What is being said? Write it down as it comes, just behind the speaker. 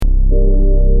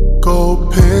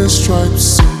pinstripe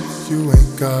suit, you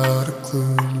ain't got a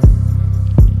clue.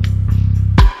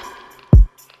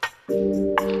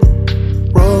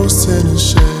 Rose tinted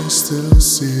shades, still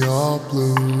see all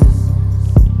blue.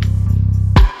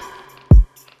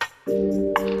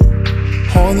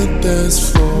 On the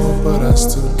dance floor, but I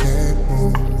still can't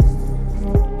move.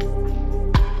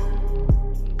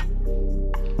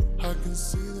 I can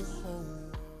see the whole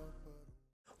world.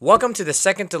 Welcome to the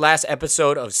second to last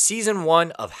episode of Season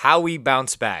 1 of How We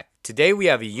Bounce Back. Today we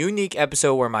have a unique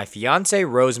episode where my fiancée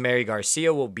Rosemary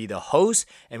Garcia will be the host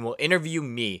and will interview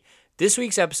me. This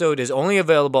week's episode is only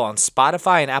available on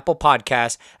Spotify and Apple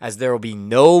Podcasts, as there will be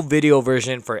no video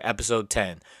version for episode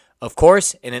 10. Of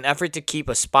course, in an effort to keep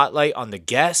a spotlight on the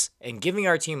guests and giving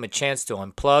our team a chance to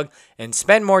unplug and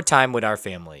spend more time with our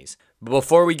families. But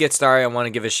before we get started, I want to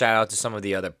give a shout out to some of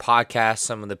the other podcasts,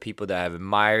 some of the people that I've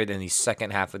admired in the second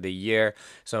half of the year,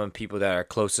 some of the people that are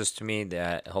closest to me,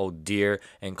 that hold dear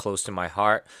and close to my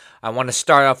heart. I want to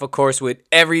start off, of course, with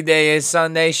Every Day is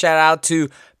Sunday. Shout out to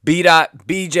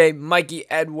B.BJ, Mikey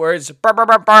Edwards.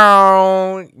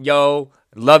 Yo,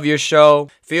 love your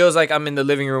show. Feels like I'm in the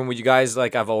living room with you guys,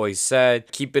 like I've always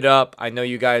said. Keep it up. I know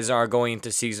you guys are going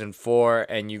into season 4,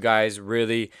 and you guys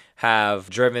really have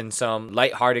driven some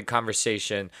lighthearted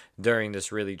conversation during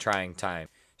this really trying time.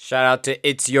 Shout out to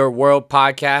It's Your World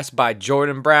podcast by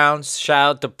Jordan Brown. Shout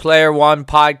out to Player One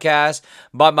podcast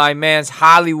by my man's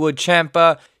Hollywood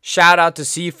Champa. Shout out to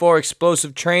C4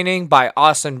 Explosive Training by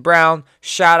Austin Brown.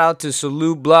 Shout out to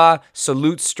Salute Blah,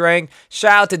 Salute Strength.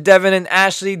 Shout out to Devin and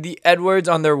Ashley, the Edwards,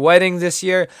 on their wedding this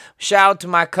year. Shout out to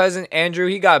my cousin Andrew.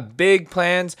 He got big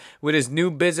plans with his new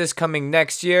business coming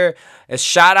next year. A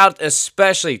shout out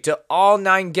especially to all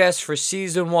 9 guests for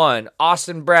season 1.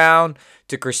 Austin Brown,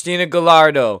 to Christina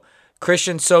Gallardo,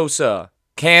 Christian Sosa,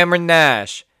 Cameron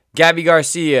Nash, Gabby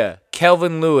Garcia,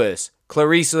 Kelvin Lewis,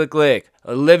 Clarice Licklick,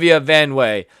 Olivia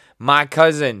Vanway, my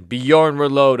cousin Bjorn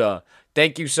Relota.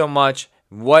 Thank you so much.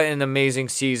 What an amazing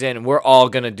season. We're all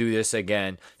going to do this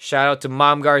again. Shout out to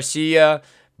Mom Garcia.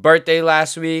 Birthday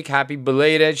last week. Happy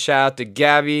belated. Shout out to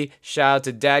Gabby. Shout out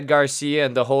to Dad Garcia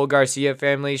and the whole Garcia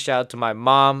family. Shout out to my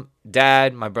mom,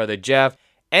 dad, my brother Jeff.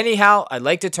 Anyhow, I'd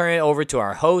like to turn it over to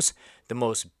our host, the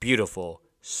most beautiful,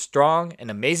 strong, and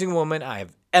amazing woman I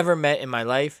have ever met in my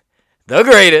life, the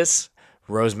greatest,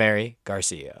 Rosemary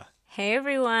Garcia. Hey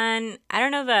everyone. I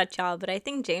don't know about y'all, but I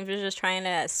think James was just trying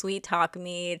to sweet talk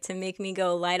me to make me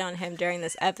go light on him during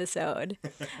this episode.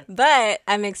 But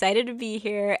I'm excited to be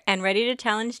here and ready to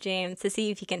challenge James to see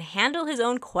if he can handle his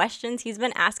own questions he's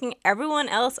been asking everyone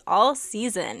else all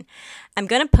season. I'm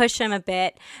going to push him a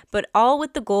bit, but all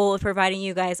with the goal of providing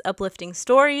you guys uplifting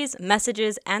stories,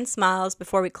 messages, and smiles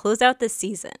before we close out this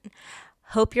season.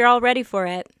 Hope you're all ready for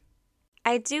it.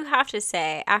 I do have to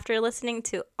say, after listening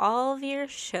to all of your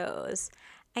shows,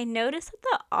 I noticed that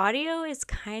the audio is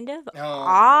kind of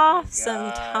off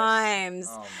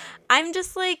sometimes. I'm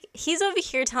just like, he's over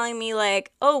here telling me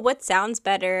like, oh, what sounds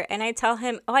better? And I tell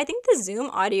him, oh, I think the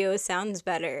Zoom audio sounds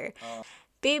better.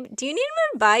 Babe, do you need me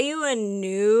to buy you a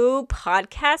new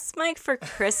podcast mic for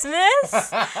Christmas?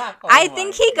 I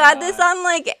think he got this on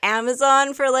like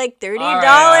Amazon for like $30, y'all.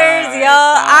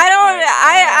 I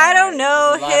don't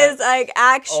know his like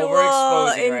actual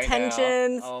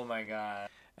intentions. Oh my god.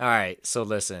 All right, so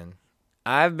listen.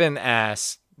 I've been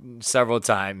asked several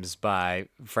times by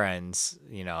friends,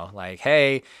 like,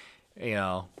 hey,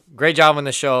 great job on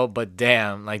the show, but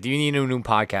damn, like, do you need a new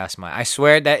podcast mic? I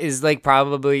swear that is like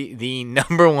probably the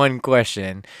number one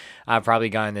question I've probably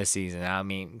gotten this season. I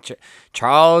mean,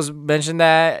 Charles mentioned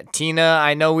that. Tina,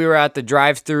 I know we were at the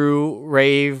drive-through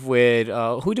rave with,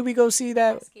 who did we go see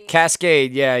that?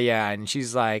 Cascade. Yeah. And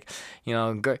she's like,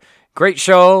 great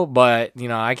show, but,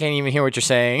 I can't even hear what you're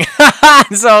saying.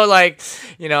 So, like,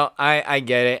 I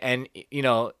get it. And,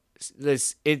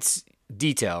 it's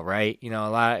detail, right?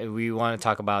 We want to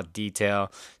talk about detail,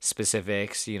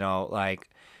 specifics,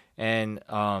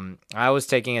 I was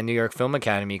taking a New York Film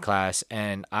Academy class,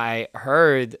 and I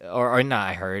heard,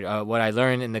 what I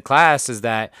learned in the class is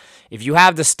that if you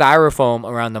have the styrofoam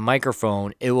around the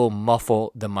microphone, it will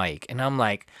muffle the mic. And I'm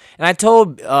like, and I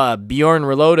told Bjorn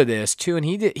Relota this too, and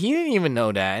he didn't even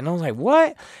know that. And I was like,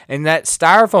 what? And that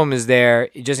styrofoam is there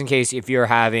just in case if you're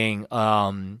having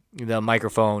the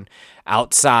microphone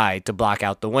outside to block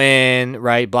out the wind,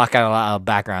 right? Block out a lot of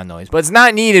background noise. But it's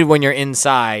not needed when you're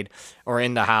inside or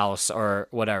in the house or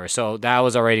whatever. So that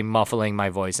was already muffling my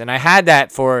voice. And I had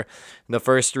that for the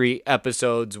first 3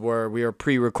 episodes where we were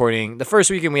pre-recording. The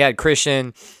first weekend we had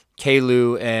Christian,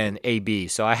 Kalu, and AB.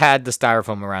 So I had the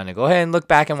styrofoam around to go ahead and look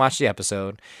back and watch the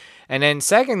episode. And then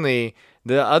secondly,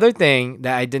 the other thing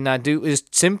that I did not do is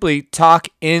simply talk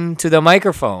into the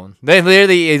microphone. They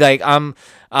literally like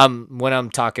when I'm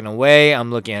talking away, I'm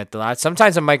looking at the lot.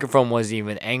 Sometimes the microphone wasn't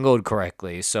even angled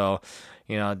correctly, so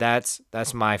that's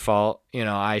my fault.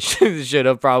 I should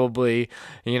have probably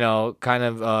kind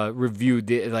of reviewed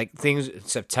like things.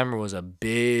 September was a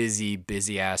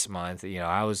busy ass month.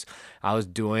 I was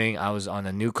on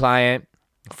a new client,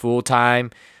 full time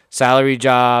salary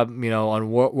job,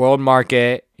 on world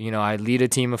market. I lead a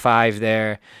team of 5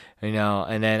 there,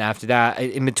 and then after that,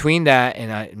 in between that,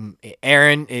 and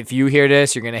Aaron, if you hear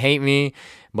this, you're going to hate me,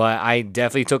 but I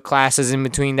definitely took classes in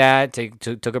between that,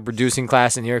 took a producing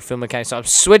class in New York Film Academy, so I'm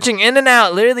switching in and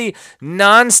out, literally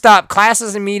nonstop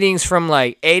classes and meetings from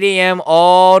like 8 a.m.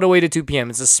 all the way to 2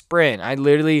 p.m. It's a sprint. I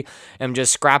literally am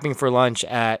just scrapping for lunch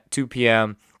at 2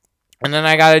 p.m., and then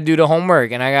I got to do the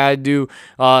homework, and I got to do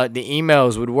the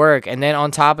emails with work. And then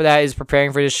on top of that is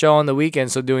preparing for the show on the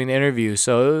weekend, so doing the interviews.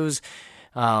 So it was,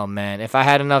 oh, man. If I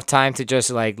had enough time to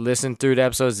just, like, listen through the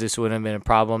episodes, this wouldn't have been a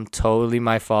problem. Totally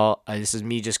my fault. This is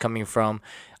me just coming from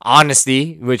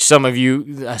honesty, which some of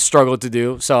you struggle to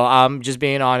do. So I'm just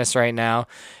being honest right now.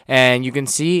 And you can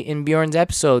see in Bjorn's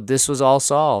episode, this was all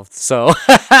solved. So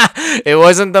it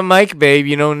wasn't the mic, babe.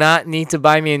 Not need to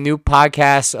buy me a new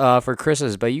podcast for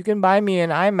Christmas, but you can buy me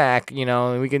an iMac,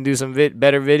 and we can do some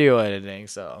better video editing.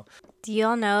 So Do you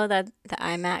all know that the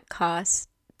iMac costs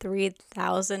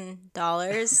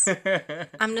 $3,000?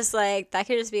 I'm just like, that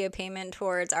could just be a payment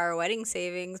towards our wedding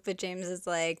savings. But James is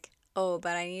like, oh,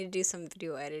 but I need to do some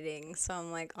video editing. So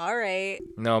I'm like, all right.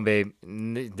 No, babe,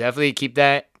 definitely keep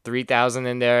that 3,000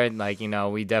 in there. Like,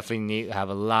 we definitely have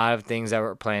a lot of things that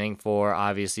we're planning for,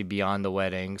 obviously beyond the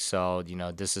wedding. So,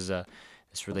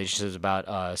 this relationship is about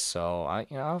us. So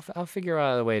I'll figure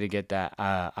out a way to get that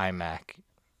iMac.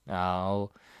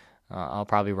 I'll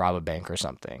probably rob a bank or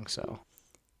something. So.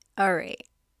 All right.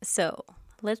 So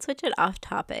let's switch it off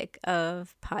topic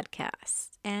of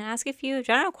podcasts and ask a few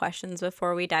general questions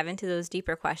before we dive into those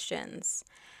deeper questions.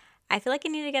 I feel like I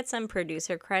need to get some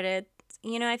producer credits.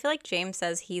 I feel like James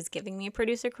says he's giving me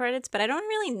producer credits, but I don't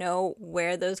really know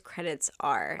where those credits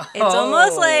are. It's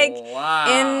almost like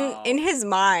wow. in his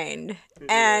mind.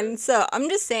 And so I'm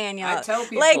just saying, y'all, I tell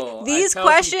people, like these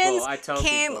questions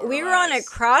came, we were on a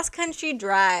cross-country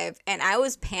drive and I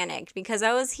was panicked because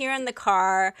I was here in the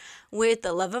car with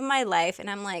the love of my life and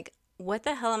I'm like, what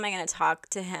the hell am I going to talk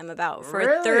to him about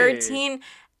for 13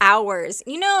 hours?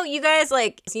 You guys,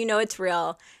 like, it's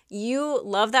real. You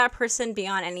love that person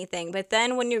beyond anything. But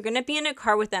then when you're going to be in a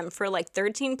car with them for like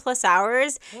 13 plus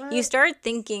hours, you start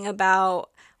thinking about,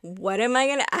 what am I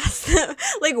going to ask them?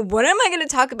 Like, what am I going to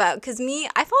talk about? Because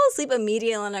I fall asleep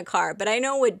immediately in a car. But I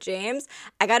know with James,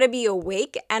 I got to be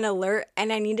awake and alert.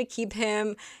 And I need to keep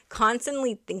him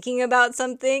constantly thinking about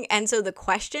something. And so the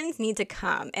questions need to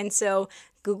come. And so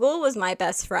Google was my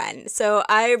best friend. So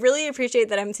I really appreciate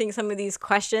that I'm seeing some of these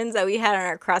questions that we had on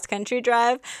our cross-country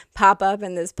drive pop up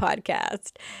in this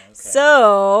podcast. Okay.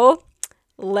 So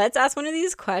let's ask one of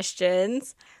these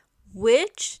questions.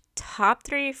 Which top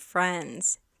 3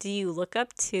 friends do you look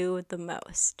up to the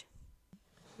most?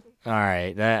 All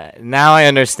right. Now I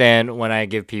understand when I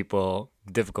give people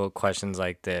difficult questions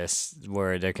like this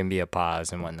where there can be a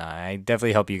pause and whatnot. I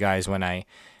definitely help you guys when I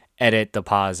edit the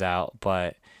pause out,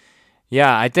 but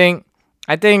yeah, I think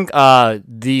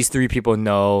these 3 people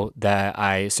know that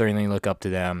I certainly look up to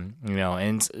them,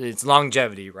 and it's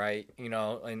longevity, right?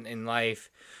 In life,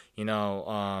 you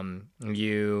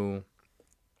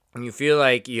feel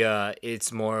like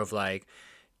it's more of like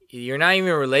you're not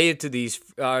even related to these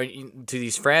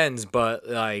friends, but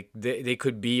like they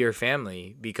could be your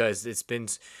family because it's been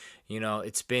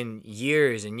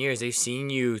years and years. They've seen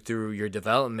you through your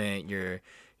development, your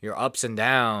ups and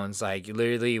downs, like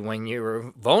literally when you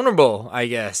were vulnerable, I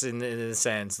guess, in a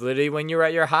sense, literally when you were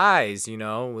at your highs,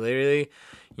 literally,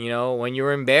 when you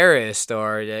were embarrassed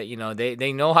or that,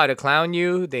 they know how to clown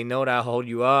you. They know how to hold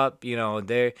you up.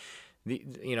 These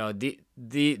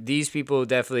people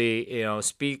definitely,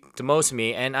 speak to most of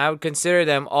me, and I would consider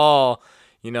them all,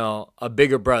 a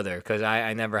bigger brother because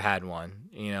I never had one,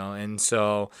 and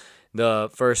so the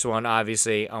first one,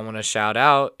 obviously, I want to shout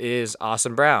out is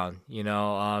Austin Brown.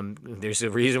 There's a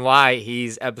reason why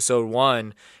he's episode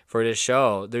 1 for this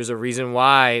show. There's a reason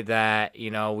why that,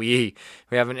 we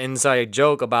have an inside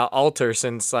joke about Alter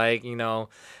since back in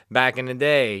the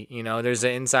day. There's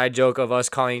an inside joke of us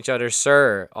calling each other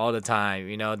sir all the time.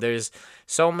 There's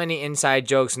so many inside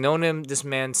jokes. Known this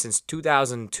man since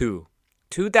 2002.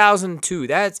 2002.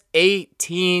 That's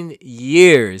 18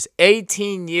 years.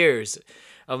 18 years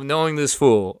of knowing this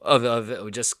fool,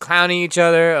 of just clowning each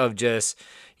other, of just,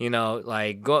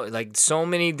 like go like so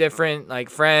many different like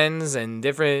friends and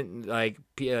different like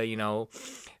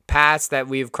paths that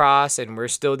we've crossed, and we're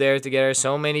still there together.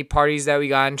 So many parties that we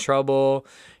got in trouble.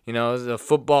 The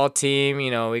football team,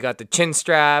 we got the chin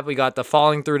strap, we got the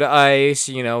falling through the ice,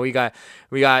 we got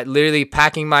literally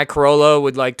packing my Corolla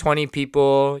with like 20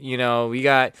 people, we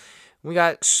got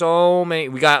so many.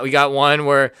 We got one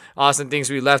where Austin thinks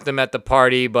we left him at the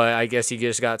party, but I guess he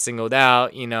just got singled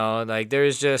out, like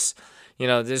there's just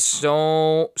there's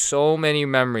so many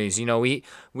memories. We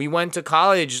went to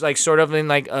college like sort of in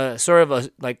like a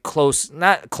like close,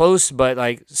 not close, but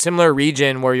like similar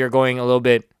region where you're going a little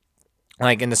bit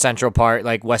like in the central part,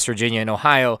 like West Virginia and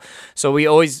Ohio. So we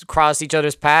always crossed each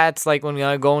other's paths, like when we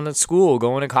were going to school,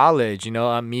 going to college,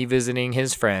 me visiting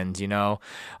his friends, I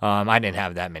didn't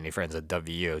have that many friends at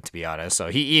WU, to be honest. So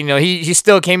he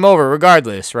still came over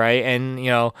regardless. Right. And,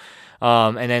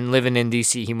 and then living in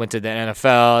DC, he went to the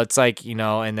NFL. It's like,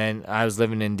 and then I was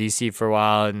living in DC for a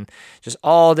while, and just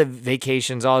all the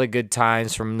vacations, all the good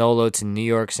times from Nolo to New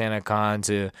York, SantaCon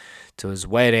to his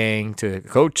wedding to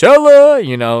Coachella,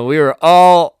 we were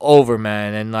all over,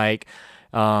 man. And like,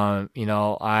 I'm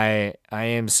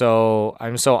so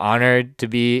honored to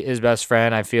be his best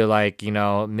friend. I feel like,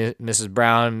 Mrs.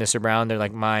 Brown, Mr. Brown, they're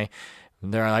like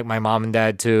my mom and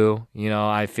dad too.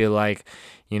 I feel like,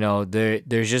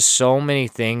 there's just so many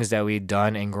things that we've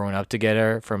done and grown up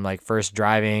together, from like first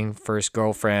driving, first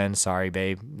girlfriend, sorry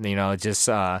babe, just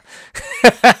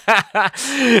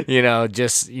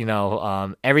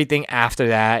everything after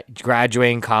that,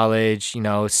 graduating college,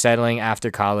 settling after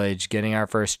college, getting our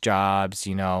first jobs,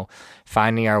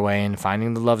 finding our way and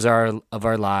finding the loves of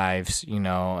our lives,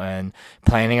 and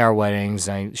planning our weddings.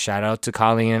 Shout out to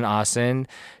Colleen and Austin,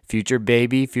 future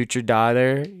baby, future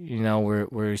daughter.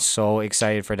 We're so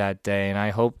excited for that day, and I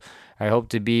hope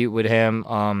to be with him,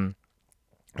 for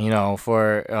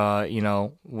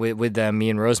with them, me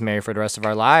and Rosemary, for the rest of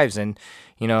our lives. And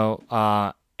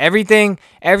everything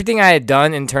I had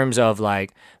done in terms of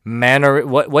like manner,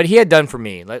 what he had done for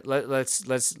me.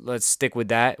 Let's stick with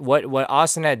that. What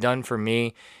Austin had done for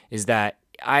me is that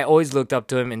I always looked up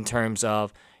to him in terms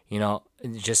of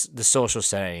just the social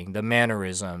setting, the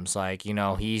mannerisms. Like,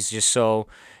 he's just so,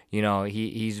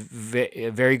 he's a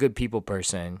very good people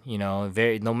person,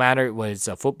 no matter what it's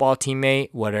a football teammate,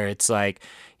 whether it's like,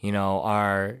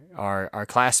 our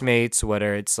classmates,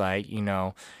 whether it's like,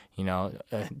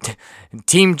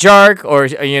 Team Jark, or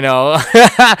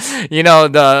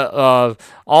the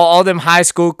all them high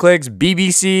school cliques,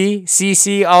 BBC,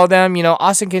 CC, all them.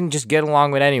 Austin can just get along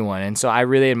with anyone, and so I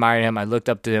really admired him. I looked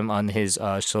up to him on his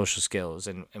social skills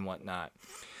and whatnot.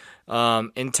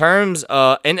 In terms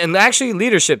and actually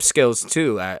leadership skills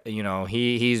too.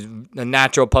 He's a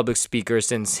natural public speaker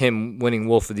since him winning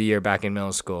Wolf of the Year back in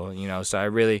middle school. So I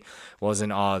really was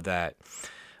in awe of that.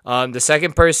 The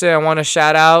second person I want to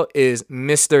shout out is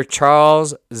Mr.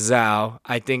 Charles Zhao.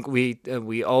 I think we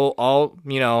all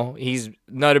he's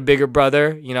not a bigger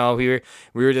brother. We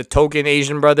were the token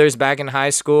Asian brothers back in high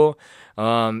school.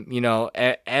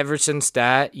 Ever since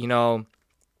that,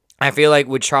 I feel like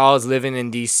with Charles living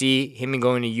in DC, him and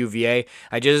going to UVA,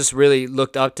 I just really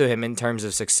looked up to him in terms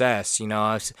of success. I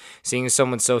was seeing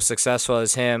someone so successful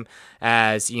as him,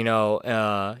 as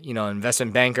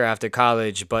investment banker after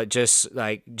college, but just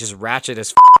ratchet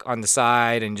as on the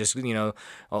side, and just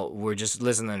we're just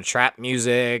listening to trap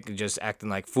music, just acting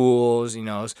like fools.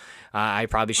 I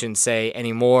probably shouldn't say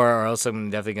any more, or else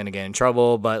I'm definitely gonna get in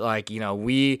trouble. But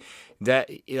we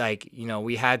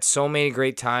had so many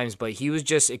great times, but he was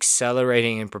just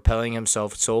accelerating and propelling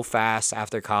himself so fast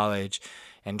after college,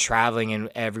 and traveling and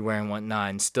everywhere and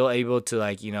whatnot, and still able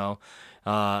to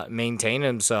maintain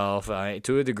himself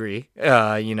to a degree.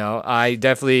 I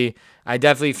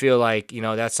definitely feel like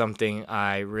that's something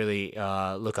I really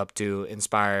look up to,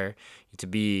 inspire to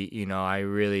be. I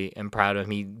really am proud of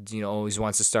him. He always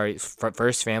wants to start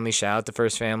First Family. Shout out to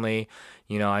First Family.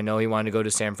 I know he wanted to go to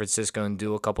San Francisco and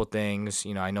do a couple things.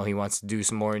 I know he wants to do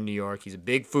some more in New York. He's a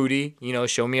big foodie.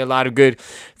 Show me a lot of good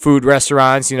food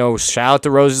restaurants. Shout out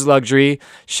to Rose's Luxury.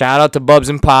 Shout out to Bubs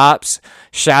and Pops.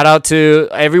 Shout out to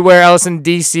everywhere else in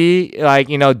DC. Like,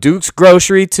 Duke's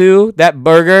Grocery too. That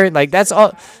burger. Like, that's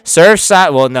all.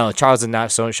 Surfside. Well, no, Charles did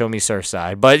not show me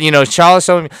Surfside. But, Charles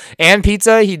showed me. And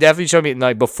Pizza, he definitely showed me.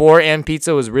 Like, before And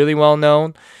Pizza was really well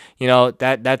known.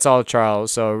 That's all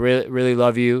Charles. So really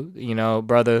love you,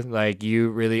 brother. Like, you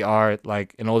really are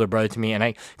like an older brother to me, and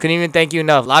I couldn't even thank you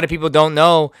enough. A lot of people don't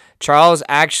know Charles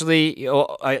actually.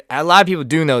 A lot of people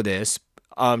do know this.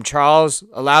 Charles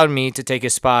allowed me to take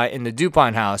his spot in the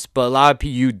DuPont house, but a lot of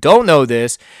you don't know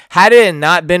this. Had it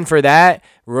not been for that,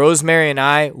 Rosemary and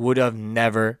I would have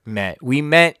never met. We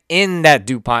met in that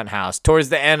DuPont house towards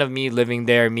the end of me living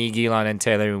there, me, Gilon, and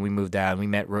Taylor, when we moved out.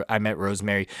 I met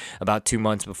Rosemary about 2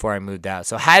 months before I moved out.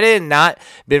 So had it not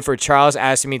been for Charles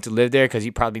asking me to live there, because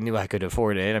he probably knew I could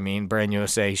afford it. I mean, Brand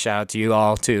USA, shout out to you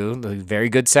all too. The very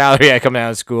good salary I coming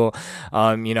out of school.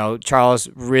 Charles,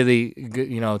 really,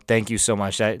 thank you so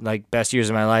much. That, like, best years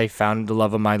of my life, found the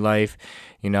love of my life.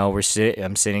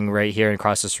 I'm sitting right here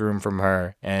across this room from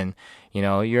her, and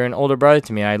you're an older brother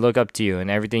to me. I look up to you,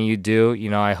 and everything you do,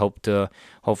 I hope to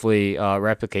hopefully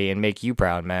replicate and make you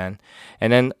proud, man.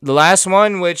 And then the last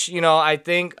one, which, I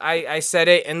think I said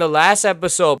it in the last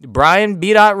episode, Brian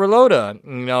B.Relota.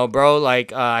 Bro,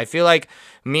 like, I feel like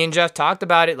me and Jeff talked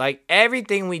about it, like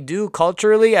everything we do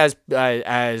culturally as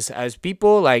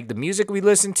people, like the music we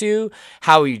listen to,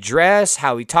 how we dress,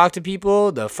 how we talk to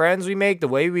people, the friends we make, the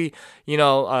way we,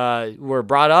 were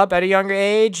brought up at a younger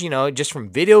age, just from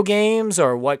video games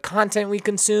or what content we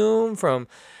consume, from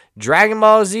Dragon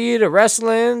Ball Z to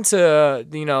wrestling to,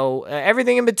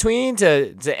 everything in between,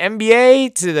 to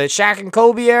NBA, to the Shaq and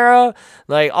Kobe era,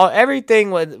 like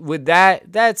everything with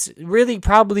that's really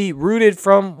probably rooted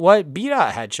from what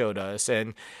B-Dot had showed us.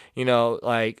 And,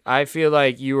 like, I feel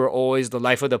like you were always the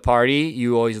life of the party.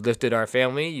 You always lifted our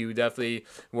family. You definitely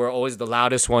were always the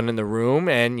loudest one in the room.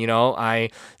 And, I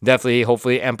definitely,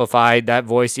 hopefully amplified that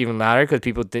voice even louder, because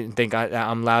people think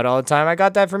I'm loud all the time. I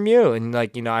got that from you. And,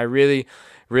 like, I really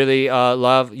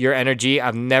love your energy.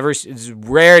 It's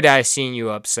rare that I've seen you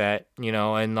upset,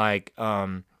 and like,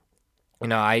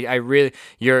 I really,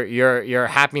 your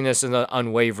happiness is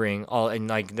unwavering. And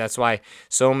like, that's why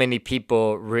so many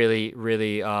people really,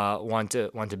 want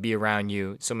to be around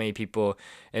you. So many people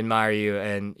admire you.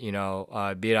 And,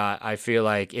 Bira, I feel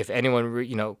like if anyone,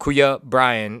 Kuya,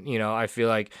 Brian, I feel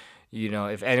like,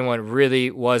 if anyone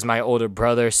really was my older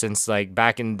brother since, like,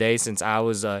 back in the day, since I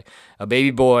was a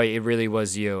baby boy, it really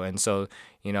was you. And so,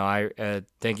 I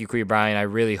thank you, Kuya Brian. I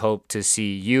really hope to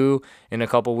see you in a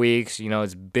couple weeks.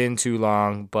 It's been too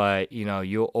long, but,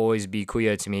 you'll always be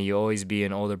Kuya to me. You'll always be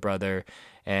an older brother.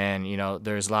 And,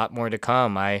 there's a lot more to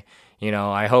come. I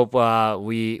hope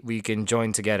we can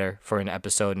join together for an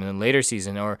episode in a later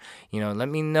season, or, let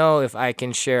me know if I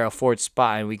can share a fourth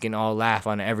spot and we can all laugh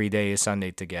on every day is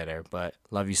Sunday together. But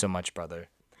love you so much, brother.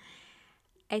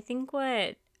 I think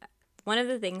one of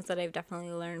the things that I've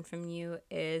definitely learned from you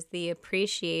is the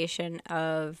appreciation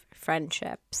of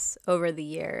friendships over the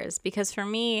years. Because for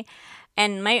me,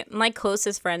 and my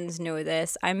closest friends know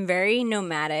this, I'm very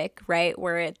nomadic, right?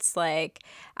 Where it's like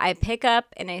I pick up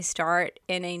and I start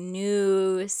in a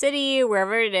new city,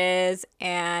 wherever it is,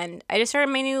 and I just start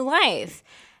my new life.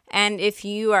 And if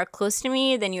you are close to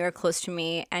me, then you are close to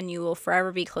me, and you will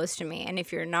forever be close to me. And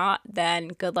if you're not, then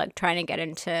good luck trying to get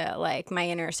into, like, my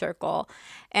inner circle.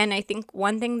 And I think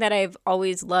one thing that I've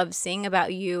always loved seeing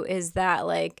about you is that,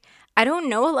 like, I don't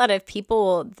know a lot of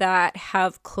people that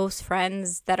have close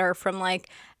friends that are from, like,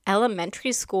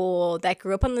 elementary school, that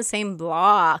grew up on the same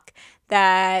block,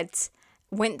 that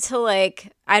went to,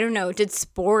 like, I don't know, did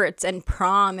sports and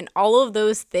prom and all of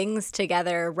those things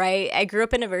together, right? I grew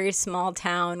up in a very small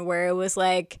town where it was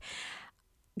like,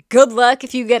 good luck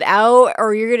if you get out,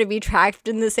 or you're going to be trapped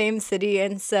in the same city.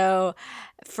 And so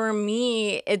for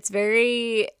me, it's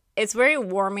very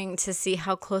warming to see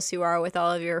how close you are with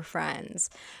all of your friends,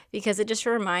 because it just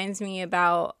reminds me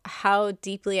about how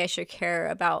deeply I should care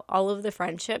about all of the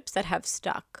friendships that have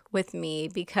stuck with me.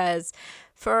 Because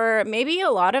for maybe a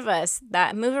lot of us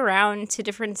that move around to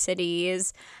different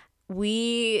cities,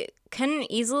 we can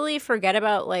easily forget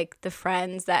about, like, the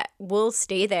friends that will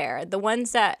stay there, the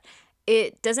ones that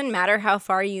it doesn't matter how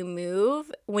far you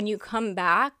move, when you come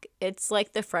back, it's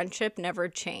like the friendship never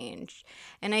changed.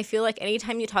 And I feel like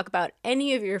anytime you talk about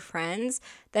any of your friends,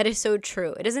 that is so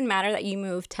true. It doesn't matter that you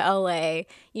moved to LA,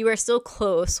 you are still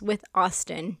close with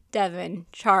Austin, Devin,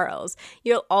 Charles.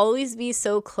 You'll always be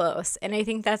so close. And I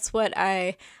think that's what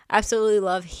I absolutely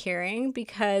love hearing,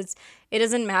 because it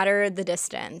doesn't matter the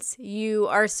distance. You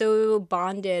are so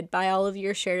bonded by all of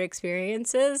your shared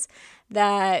experiences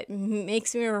that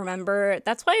makes me remember.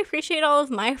 That's why I appreciate all of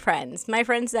my friends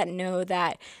that know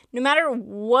that no matter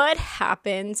what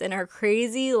happens in our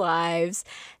crazy lives,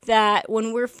 that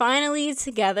when we're finally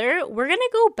together, we're going to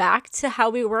go back to how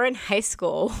we were in high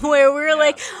school, where we were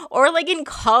like, or like in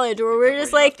college, where we're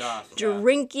just like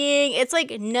drinking. It's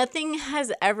like nothing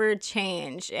has ever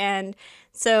changed. And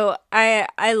so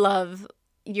I love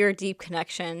your deep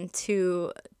connection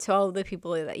to all the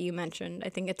people that you mentioned. I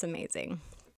think it's amazing.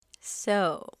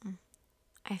 So,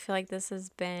 I feel like this has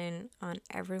been on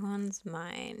everyone's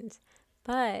mind,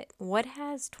 but what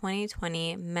has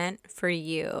 2020 meant for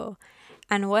you?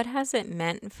 And what has it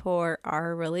meant for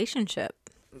our relationship?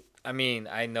 I mean,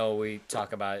 I know we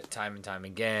talk about it time and time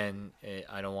again.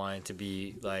 I don't want it to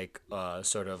be like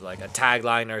sort of like a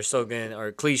tagline or slogan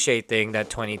or cliche thing that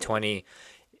 2020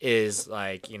 is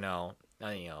like,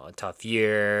 a tough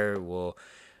year.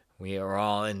 We are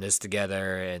all in this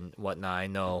together and whatnot. I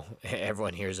know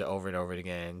everyone hears it over and over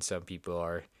again. Some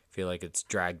people feel like it's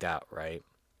dragged out, right?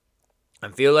 I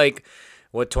feel like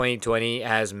what 2020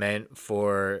 has meant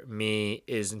for me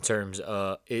is in terms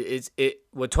of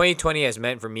what 2020 has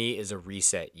meant for me is a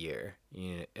reset year,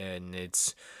 and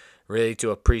it's really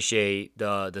to appreciate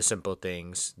the simple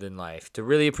things in life, to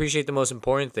really appreciate the most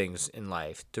important things in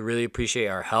life, to really appreciate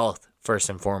our health first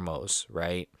and foremost,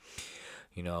 right?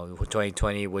 With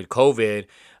 2020 with COVID,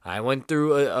 I went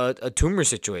through a tumor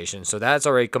situation. So that's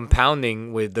already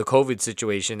compounding with the COVID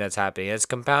situation that's happening. It's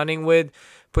compounding with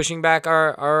pushing back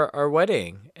our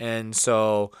wedding. And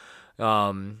so,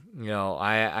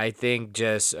 I think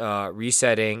just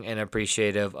resetting and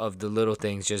appreciative of the little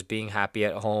things, just being happy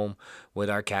at home with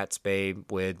our cat's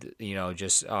babe, with,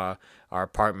 just our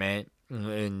apartment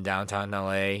in downtown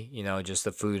LA, just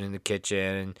the food in the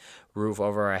kitchen and roof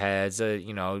over our heads,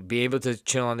 be able to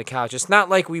chill on the couch. It's not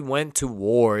like we went to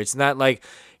war. It's not like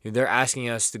they're asking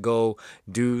us to go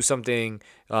do something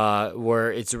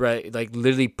where it's like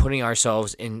literally putting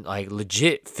ourselves in like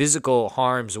legit physical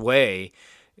harm's way.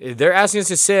 They're asking us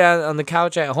to sit on the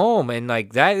couch at home, and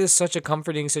like that is such a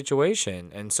comforting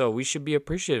situation, and so we should be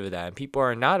appreciative of that. And people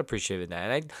are not appreciative of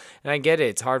that, and I get it.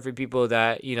 It's hard for people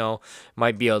that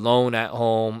might be alone at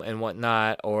home and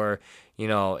whatnot, or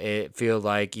it feels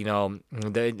like and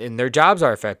their jobs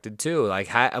are affected too.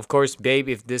 Like, of course, babe,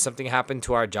 if this something happened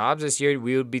to our jobs this year,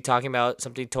 we would be talking about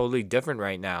something totally different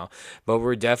right now. But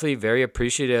we're definitely very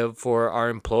appreciative for our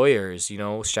employers.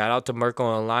 Shout out to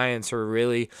Merkel and Alliance for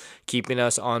really keeping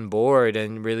us on board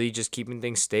and really just keeping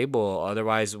things stable.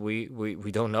 Otherwise, we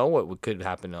don't know what could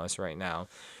happen to us right now.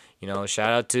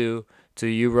 Shout out to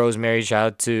you, Rosemary. Shout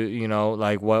out to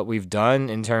like what we've done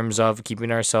in terms of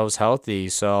keeping ourselves healthy.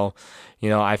 So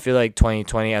I feel like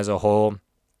 2020 as a whole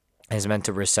is meant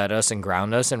to reset us and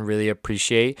ground us and really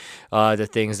appreciate the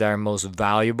things that are most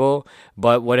valuable.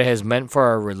 But what it has meant for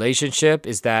our relationship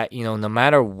is that no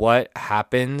matter what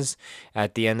happens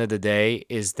at the end of the day,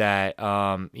 is that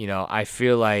I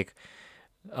feel like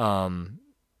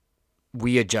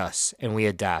we adjust and we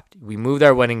adapt. We moved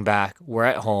our wedding back. We're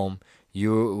at home.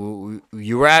 You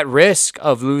were at risk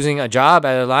of losing a job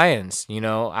at Alliance.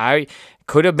 I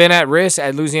could have been at risk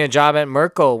at losing a job at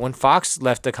Merkel when Fox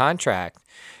left the contract.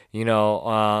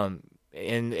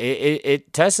 And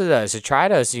it tested us. It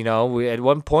tried us. We at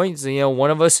one point,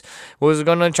 one of us was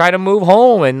gonna try to move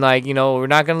home, and we're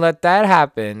not gonna let that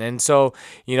happen. And so,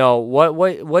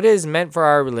 what is meant for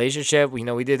our relationship?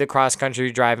 We did the cross country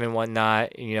drive and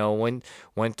whatnot.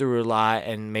 Went through a lot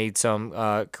and made some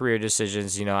career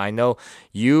decisions. I know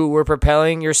you were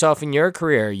propelling yourself in your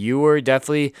career. You were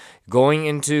definitely going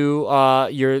into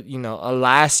your a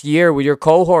last year with your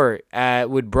cohort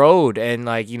with Broad, and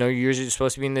you're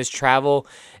supposed to be in this travel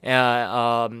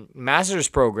master's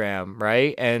program,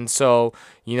 right? And so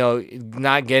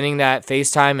not getting that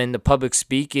FaceTime and the public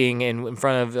speaking in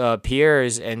front of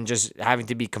peers and just having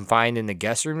to be confined in the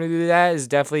guest room to do that is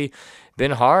definitely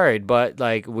been hard. But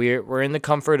we're in the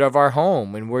comfort of our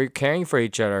home and we're caring for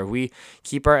each other. We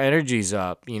keep our energies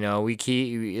up. We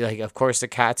keep of course the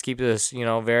cats keep us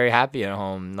very happy at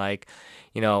home.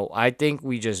 I think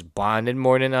we just bonded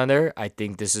more than other. I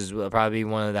think this is probably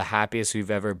one of the happiest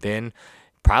we've ever been.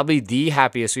 Probably the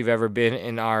happiest we've ever been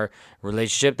in our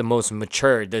relationship. The most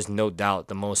mature, there's no doubt,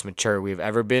 the most mature we've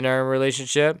ever been in our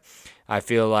relationship. I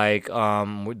feel like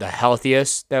the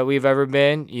healthiest that we've ever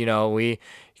been. We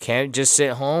can't just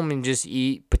sit home and just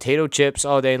eat potato chips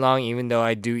all day long, even though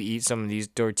I do eat some of these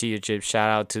tortilla chips. Shout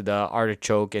out to the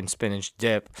artichoke and spinach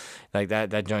dip.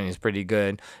 That joint is pretty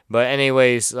good. But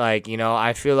anyways,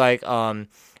 I feel like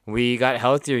we got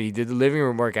healthier. You did the living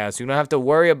room workouts. You don't have to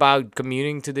worry about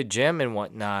commuting to the gym and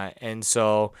whatnot. And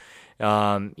so,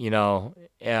 I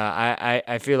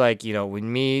feel like with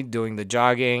me doing the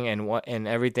jogging and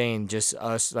everything, and just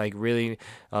us really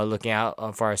looking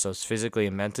out for ourselves physically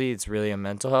and mentally, it's really a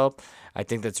mental health. I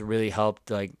think that's really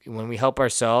helped. When we help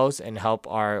ourselves and help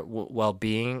our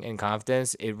well-being and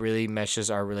confidence, it really meshes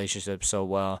our relationship so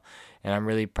well. And I'm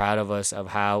really proud of us of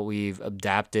how we've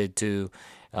adapted to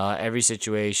every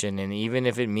situation. And even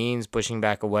if it means pushing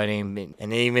back a wedding,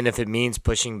 and even if it means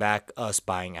pushing back us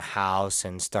buying a house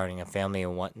and starting a family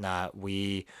and whatnot,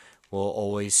 we will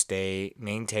always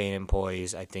maintain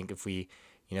employees. I think if we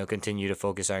continue to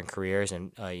focus on careers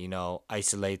and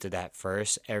isolate to that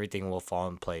first, everything will fall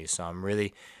in place. So I'm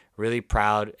really really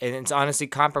proud, and it's honestly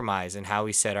compromise in how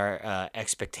we set our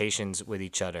expectations with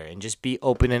each other, and just be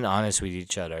open and honest with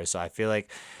each other. So I feel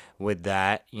like with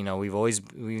that,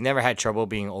 we've never had trouble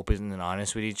being open and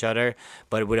honest with each other,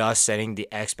 but with us setting the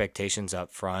expectations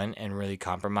up front and really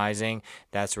compromising,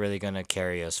 that's really going to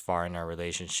carry us far in our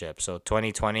relationship. So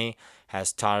 2020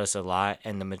 has taught us a lot,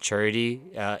 and the maturity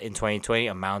in 2020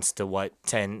 amounts to what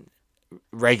 10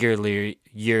 regular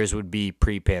years would be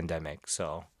pre-pandemic.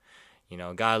 So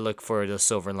gotta look for the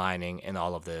silver lining in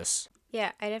all of this.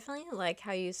 Yeah, I definitely like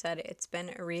how you said it's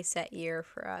been a reset year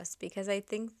for us, because I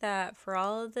think that for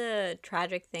all of the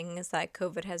tragic things that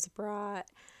COVID has brought,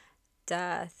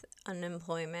 death,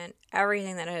 unemployment,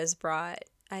 everything that it has brought,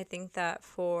 I think that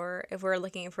if we're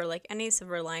looking for like any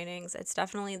silver linings, it's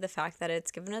definitely the fact that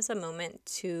it's given us a moment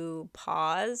to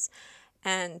pause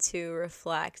and to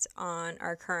reflect on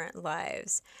our current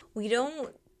lives. We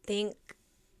don't think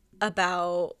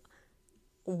about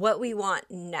what we want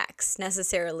next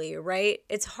necessarily, right?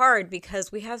 It's hard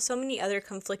because we have so many other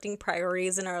conflicting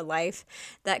priorities in our life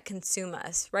that consume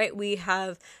us, right? We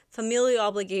have familial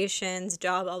obligations,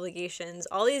 job obligations,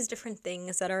 all these different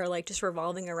things that are like just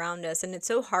revolving around us, and it's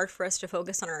so hard for us to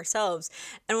focus on ourselves.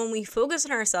 And when we focus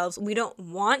on ourselves, we don't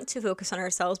want to focus on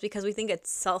ourselves because we think it's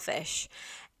selfish.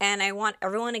 And I want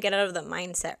everyone to get out of the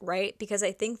mindset, right? Because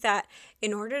I think that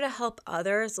in order to help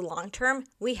others long term,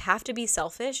 we have to be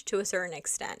selfish to a certain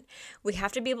extent. We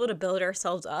have to be able to build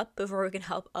ourselves up before we can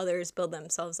help others build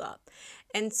themselves up.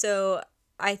 And so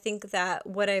I think that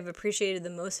what I've appreciated the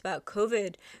most about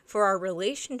COVID for our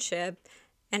relationship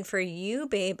and for you,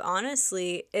 babe,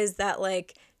 honestly, is that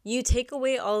like you take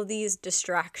away all of these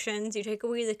distractions, you take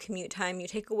away the commute time, you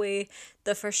take away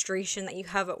the frustration that you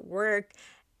have at work,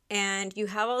 and you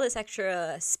have all this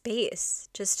extra space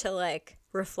just to like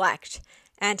reflect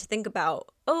and to think about,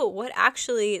 oh, what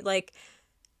actually, like,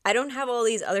 I don't have all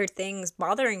these other things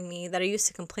bothering me that I used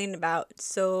to complain about.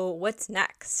 So what's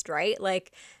next, right?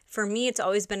 Like, for me, it's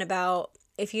always been about,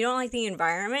 if you don't like the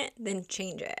environment, then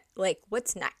change it. Like,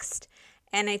 what's next?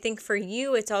 And I think for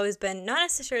you, it's always been not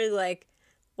necessarily like,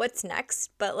 what's next,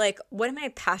 but like, what am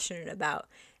I passionate about?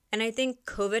 And I think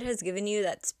COVID has given you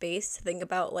that space to think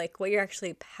about like what you're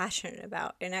actually passionate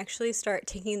about, and actually start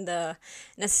taking the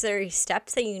necessary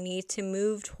steps that you need to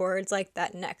move towards like the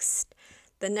next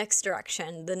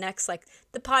direction, the next, like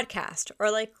the podcast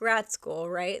or like grad school,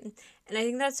 right? And I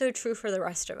think that's so true for the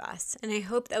rest of us. And I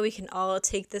hope that we can all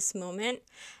take this moment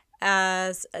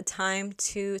as a time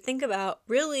to think about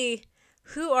really,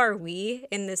 who are we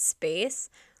in this space?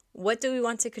 What do we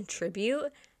want to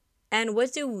contribute? And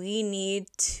what do we need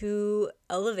to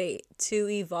elevate, to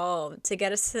evolve, to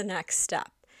get us to the next step?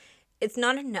 It's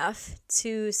not enough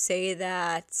to say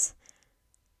that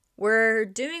we're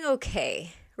doing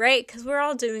okay, right? Because we're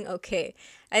all doing okay.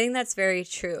 I think that's very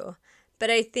true. But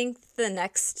I think the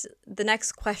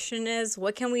next question is,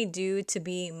 what can we do to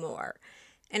be more?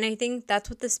 And I think that's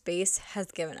what the space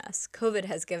has given us. COVID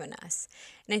has given us.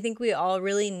 And I think we all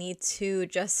really need to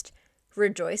just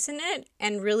rejoice in it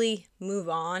and really move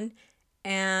on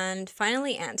and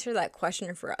finally answer that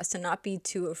question for us and not be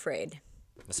too afraid.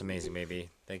 That's amazing, baby.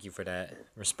 Thank you for that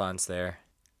response there.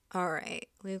 All right,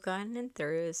 we've gotten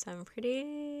through some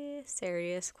pretty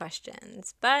serious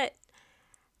questions, but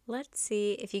let's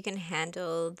see if you can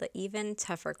handle the even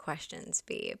tougher questions,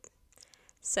 babe.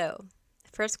 So,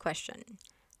 first question.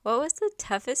 What was the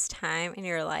toughest time in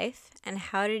your life, and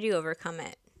how did you overcome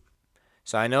it?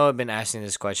 So I know I've been asking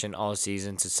this question all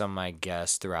season to some of my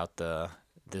guests throughout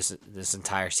this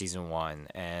entire season 1,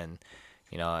 and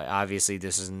obviously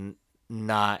this is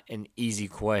not an easy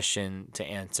question to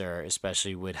answer,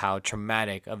 especially with how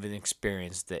traumatic of an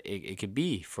experience that it could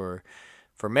be for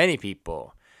many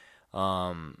people.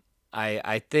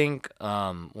 I think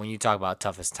when you talk about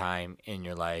toughest time in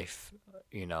your life,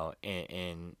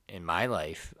 in my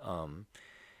life,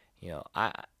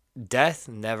 death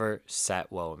never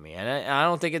sat well with me, and I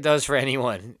don't think it does for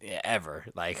anyone ever.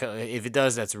 Like, if it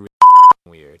does, that's really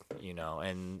weird,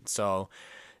 And so,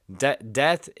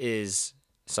 death is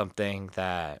something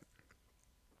that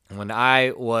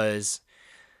I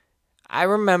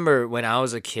remember when I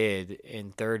was a kid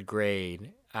in 3rd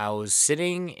grade, I was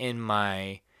sitting in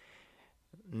my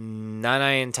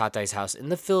nanay and tatay's house in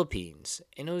the Philippines,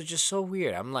 and it was just so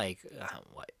weird. I'm like,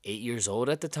 8 years old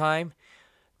at the time.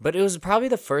 But it was probably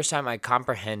the first time I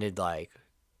comprehended, like,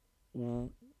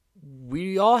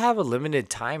 we all have a limited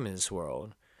time in this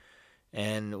world.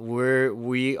 And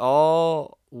we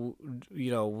all,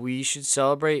 we should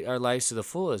celebrate our lives to the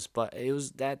fullest. But it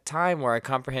was that time where I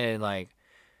comprehended, like,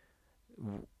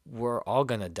 we're all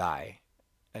going to die.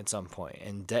 at some point,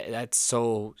 and that's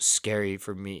so scary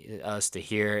for us to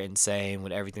hear and saying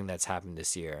with everything that's happened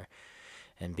this year.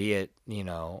 And be it,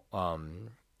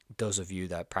 those of you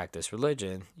that practice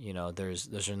religion,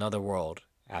 there's another world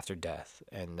after death,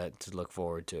 and that to look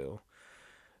forward to.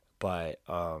 But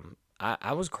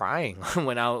I was crying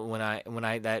when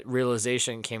I that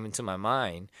realization came into my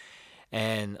mind.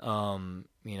 And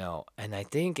and I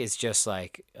think it's just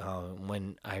like,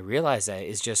 when I realized that,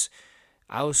 it's just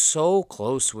I was so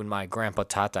close with my grandpa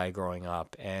Tatai growing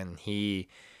up, and he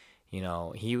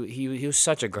was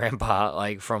such a grandpa,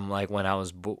 like from like when I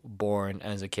was born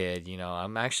as a kid.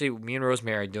 I'm actually, me and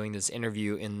Rosemary are doing this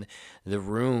interview in the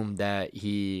room that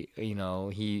he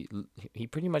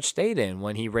pretty much stayed in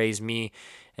when he raised me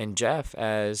and Jeff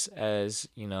as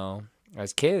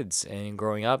kids and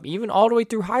growing up, even all the way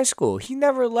through high school. He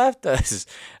never left us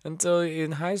until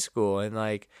in high school. And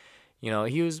like,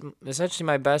 he was essentially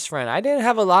my best friend. I didn't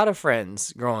have a lot of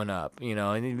friends growing up,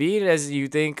 and be it as you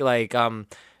think like a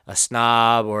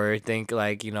snob, or think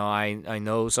like, I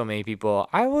know so many people.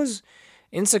 I was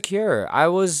insecure. I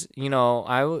was,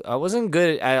 I wasn't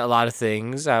good at a lot of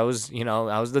things. I was the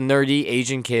nerdy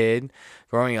Asian kid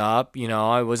growing up.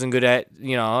 I wasn't good at,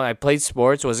 I played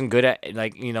sports, wasn't good at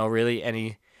like, really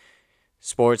any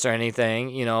sports or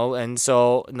anything, and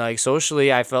so like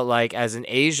socially, I felt like as an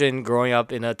Asian growing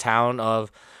up in a town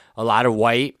of a lot of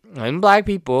white and black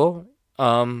people,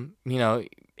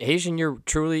 Asian, you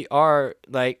truly are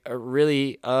like a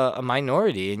really a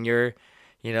minority, and you're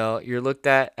looked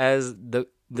at as the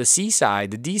C side,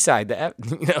 the D side, the F,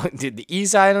 the E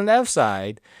side and the F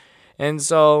side. And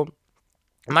so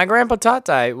my grandpa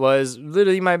Tatai was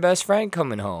literally my best friend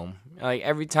coming home, like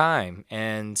every time.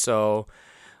 And so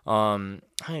I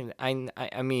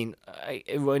mean,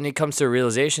 when it comes to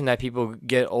realization that people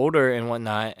get older and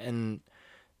whatnot, and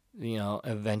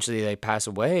eventually they pass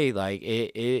away, like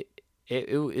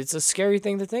it's a scary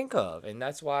thing to think of. And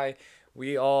that's why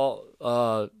we all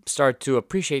start to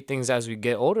appreciate things as we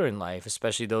get older in life,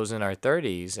 especially those in our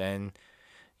 30s. And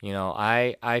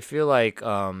I feel like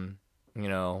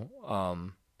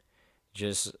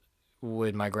just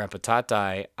with my grandpa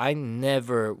Tatai, I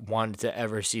never wanted to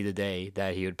ever see the day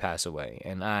that he would pass away.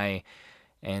 And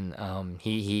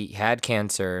he had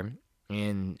cancer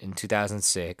in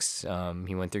 2006.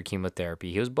 He went through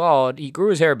chemotherapy. He was bald. He grew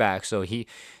his hair back, so he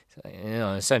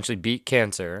essentially beat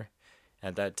cancer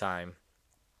at that time.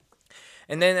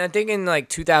 And then I think in like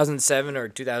 2007 or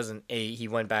 2008, he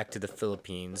went back to the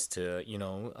Philippines to,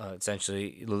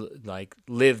 essentially like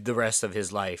live the rest of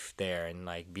his life there and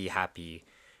like be happy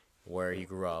where he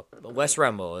grew up. West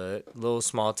Rembo, a little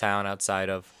small town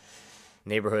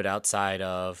neighborhood outside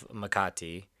of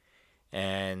Makati,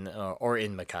 and or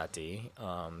in Makati.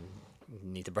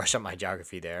 Need to brush up my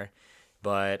geography there.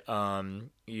 But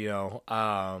when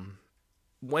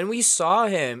we saw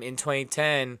him in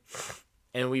 2010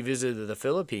 and we visited the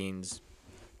Philippines,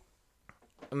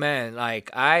 man, like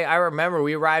I remember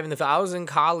we arrived in I was in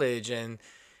college, and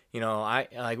I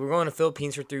like we're going to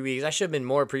Philippines for 3 weeks. I should have been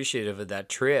more appreciative of that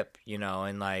trip,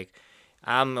 and like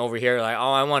I'm over here like,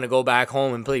 oh, I want to go back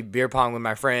home and play beer pong with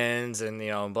my friends and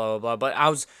blah blah blah. But I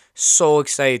was so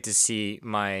excited to see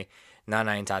my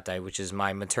Nanay and Tatay, which is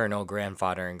my maternal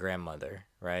grandfather and grandmother,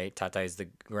 right? Tatay is the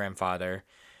grandfather,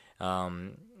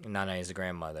 Nanay is the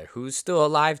grandmother, who's still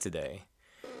alive today.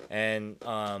 And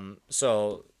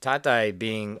so Tatay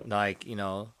being like,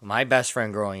 my best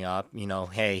friend growing up,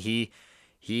 hey,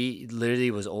 he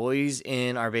literally was always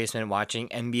in our basement watching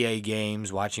NBA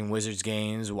games, watching Wizards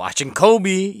games, watching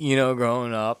Kobe,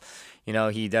 growing up.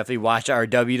 He definitely watched our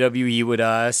WWE with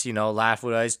us, laughed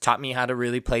with us, taught me how to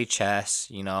really play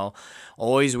chess,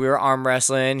 Always we were arm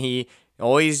wrestling. He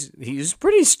was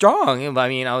pretty strong. I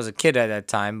mean, I was a kid at that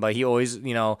time, but he always,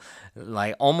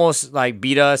 like almost like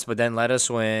beat us, but then let us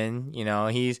win.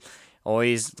 He's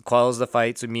always quells the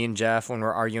fights with me and Jeff when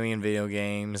we're arguing in video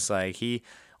games. Like he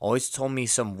always told me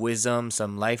some wisdom,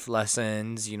 some life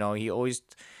lessons. He always,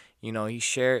 he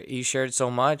shared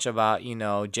so much about,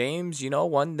 James,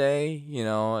 one day,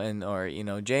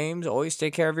 or James, always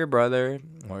take care of your brother,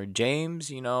 or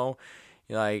James, I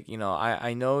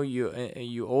know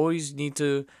you always need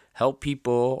to help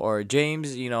people, or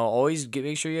James, always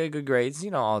make sure you have good grades,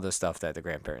 all the stuff that the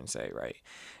grandparents say, right?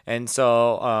 And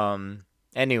so,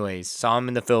 anyways, saw him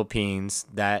in the Philippines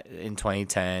that in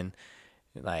 2010.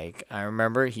 Like I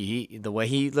remember the way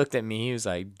he looked at me, he was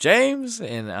like, James,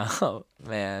 and oh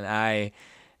man,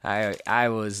 I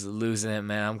was losing it,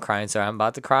 man. I'm crying, so I'm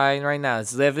about to cry right now.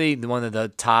 It's literally one of the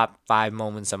top 5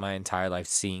 moments of my entire life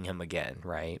seeing him again,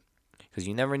 right? Because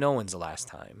you never know when's the last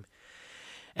time.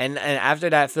 And after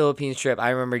that Philippines trip,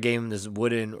 I remember getting him this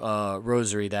wooden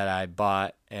rosary that I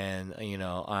bought, and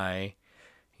I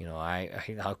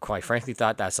quite frankly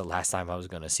thought that's the last time I was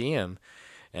gonna see him,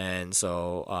 and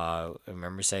so I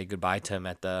remember saying goodbye to him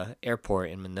at the airport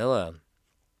in Manila.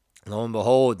 Lo and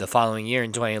behold, the following year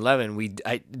in 2011,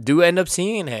 I do end up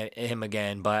seeing him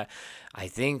again, but I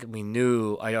think we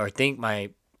knew, or I think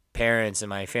my parents and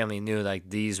my family knew, like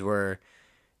these were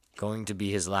going to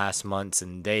be his last months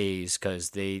and days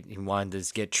because he wanted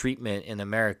to get treatment in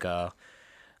America.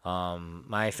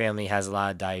 My family has a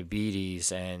lot of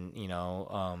diabetes, and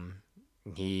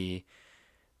he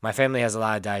my family has a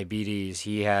lot of diabetes.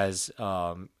 He has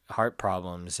heart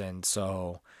problems, and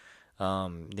so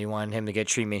they wanted him to get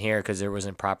treatment here because there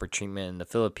wasn't proper treatment in the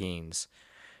Philippines.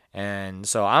 And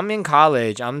so I'm in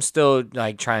college. I'm still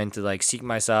like trying to like seek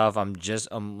myself. I'm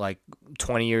like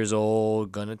 20 years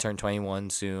old, gonna turn 21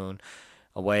 soon.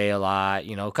 Away a lot,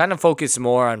 kind of focus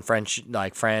more on French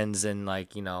like friends and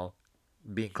like,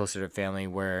 being closer to family,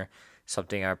 where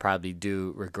something I probably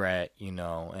do regret,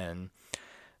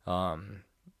 um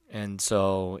and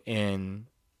so in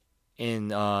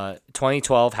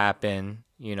 2012 happened,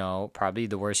 probably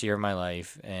the worst year of my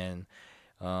life. And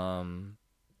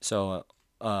so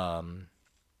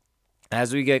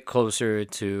as we get closer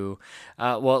to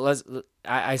let's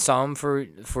I saw him for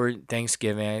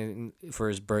Thanksgiving, for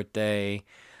his birthday.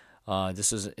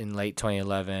 This was in late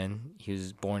 2011. He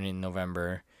was born in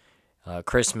November.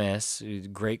 Christmas, it was a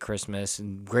great Christmas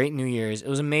and great New Year's. It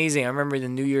was amazing. I remember the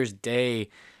New Year's Day,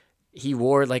 he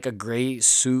wore like a great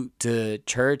suit to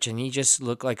church, and he just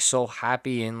looked like so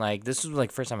happy. And like this was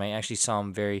like first time I actually saw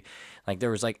him very, like there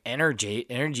was like energy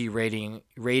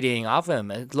radiating off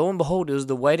him. And lo and behold, it was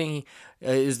the wedding,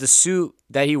 is the suit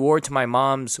that he wore to my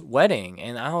mom's wedding.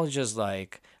 And I was just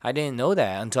like, I didn't know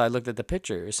that until I looked at the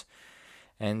pictures.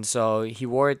 And so he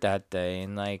wore it that day.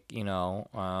 And like,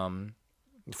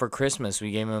 for Christmas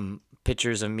we gave him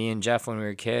pictures of me and Jeff when we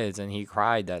were kids, and he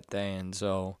cried that day. And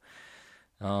so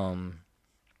um,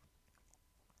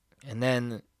 and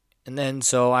then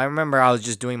so I remember I was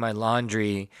just doing my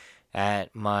laundry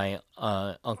at my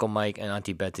Uncle Mike and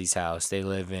Auntie Betsy's house. They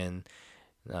live in,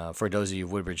 for those of you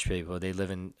Woodbridge people, they live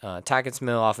in Tackett's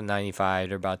Mill off of 95.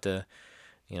 They're about to,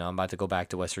 I'm about to go back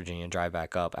to West Virginia and drive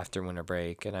back up after winter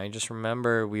break. And I just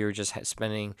remember we were just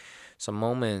spending some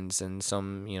moments and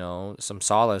some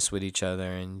solace with each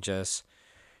other, and just,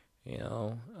 you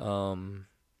know, uh,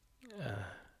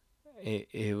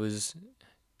 it was,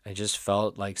 I just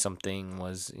felt like something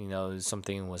was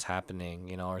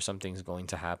happening, or something's going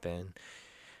to happen.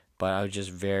 But I was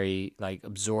just very like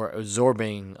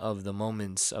absorbing of the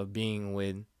moments of being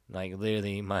with like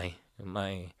literally my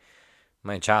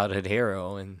childhood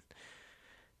hero.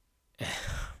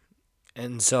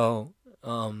 And so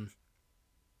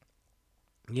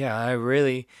yeah, I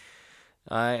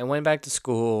went back to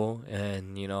school,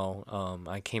 and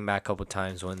I came back a couple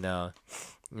times when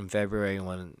in February,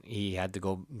 when he had to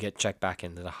go get checked back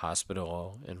into the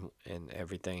hospital, and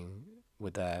everything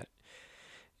with that.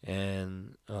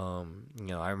 And I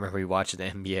remember we watched the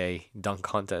NBA dunk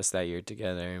contest that year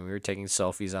together, and we were taking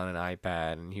selfies on an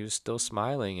iPad, and he was still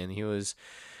smiling, and he was,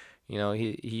 there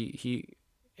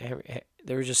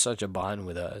was just such a bond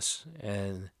with us.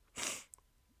 And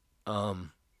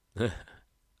um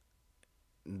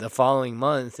the following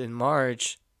month in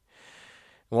March,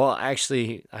 well,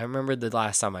 actually, I remember the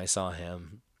last time I saw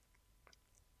him.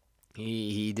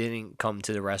 He didn't come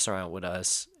to the restaurant with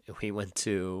us. We went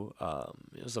to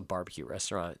it was a barbecue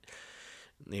restaurant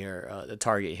near the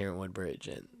Target here in Woodbridge,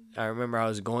 and I remember I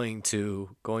was going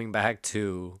back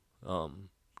to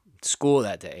school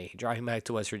that day, driving back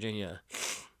to West Virginia,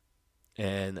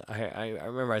 and I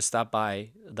remember I stopped by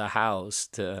the house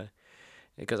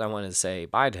because I wanted to say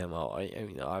bye to him. Well,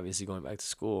 obviously going back to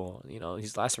school.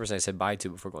 He's the last person I said bye to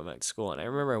before going back to school. And I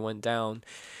remember I went down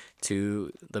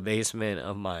to the basement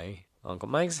of my Uncle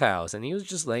Mike's house, and he was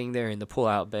just laying there in the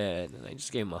pull-out bed, and I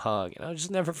just gave him a hug. And I'll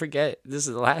just never forget, this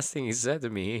is the last thing he said to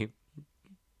me.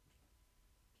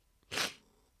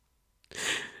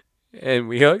 And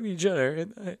we hugged each other,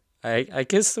 and I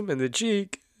kissed him in the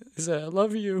cheek. I said, I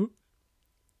love you.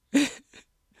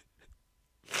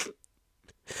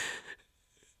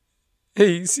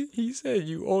 He said,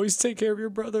 you always take care of your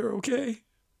brother, okay?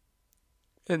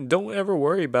 And don't ever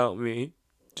worry about me.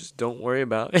 Just don't worry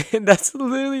about it. And that's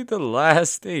literally the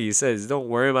last thing he says. Don't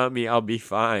worry about me. I'll be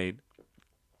fine.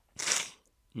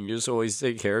 You just always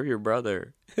take care of your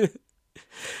brother.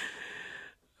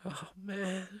 Oh,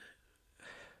 man.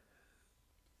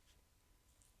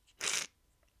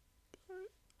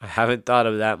 I haven't thought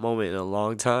of that moment in a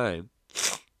long time.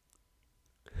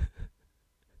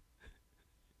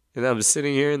 And I'm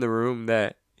sitting here in the room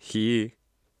that he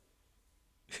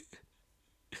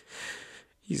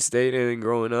stayed in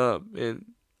growing up, and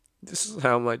this is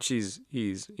how much he's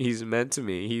meant to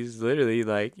me. He's literally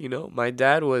like, my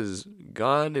dad was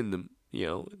gone in the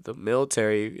the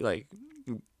military, like,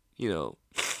 you know,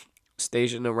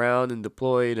 stationed around and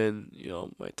deployed, and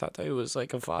my tata was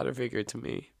like a father figure to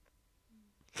me.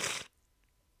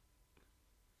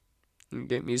 He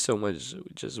gave me so much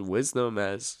just wisdom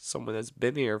as someone that's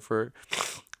been here for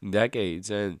decades,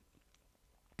 and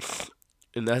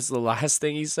that's the last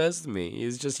thing he says to me.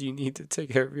 Is just, you need to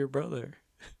take care of your brother.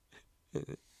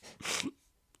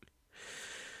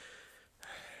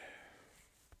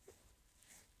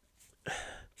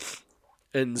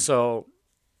 And so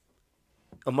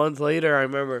a month later, I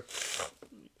remember,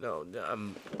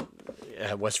 I'm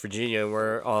at West Virginia, and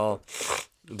we're all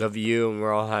WU, and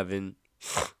we're all having,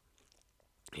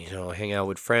 hang out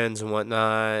with friends and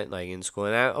whatnot, like in school.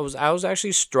 And I was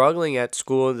actually struggling at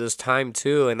school at this time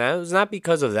too. And that was not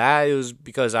because of that. It was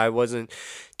because I wasn't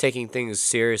taking things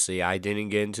seriously. I didn't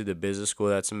get into the business school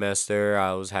that semester.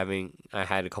 I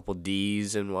had a couple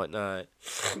D's and whatnot.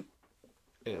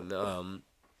 And,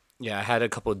 yeah, I had a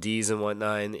couple D's and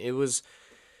whatnot. And it was,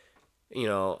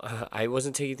 I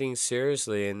wasn't taking things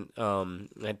seriously. And,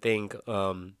 I think,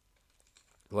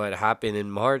 what happened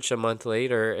in March, a month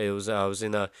later, I was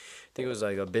in I think it was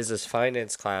like a business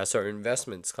finance class or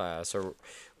investments class or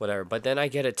whatever. But then I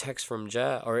get a text from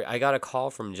Jeff, or I got a call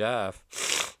from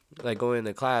Jeff, like going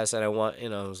into class, and I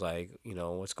was like,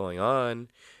 what's going on?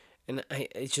 And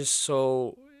it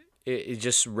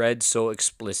just read so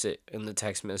explicit in the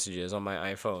text messages on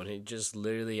my iPhone. It just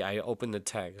literally, I opened the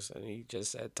text and he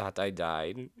just said, "Tata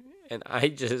died," and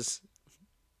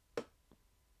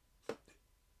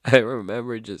I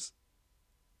remember just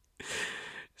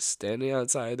standing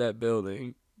outside that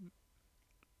building,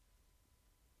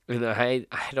 and I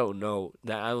don't know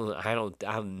that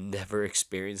I've never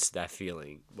experienced that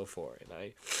feeling before,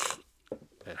 and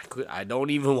I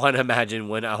don't even want to imagine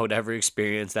when I would ever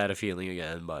experience that feeling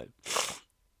again. But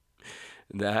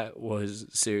that was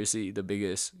seriously the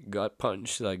biggest gut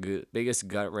punch, like the biggest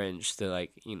gut wrench to,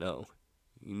 like, you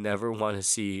never want to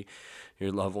see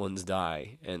your loved ones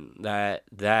die, and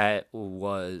that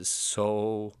was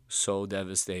so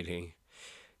devastating.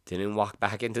 Didn't walk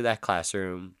back into that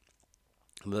classroom.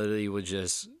 Literally was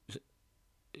just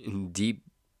in deep,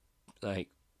 like,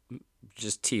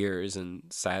 just tears and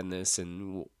sadness,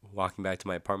 and walking back to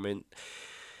my apartment.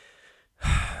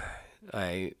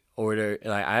 I ordered,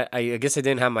 like, I guess I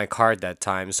didn't have my card that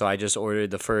time, so I just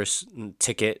ordered the first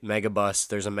ticket, Megabus.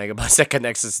 There's a Megabus that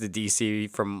connects us to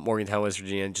DC from Morgantown, West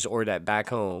Virginia, and just ordered that back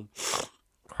home.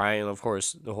 Crying, of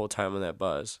course, the whole time on that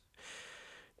bus.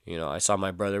 I saw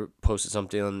my brother posted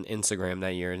something on Instagram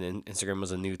that year, and Instagram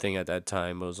was a new thing at that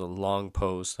time. It was a long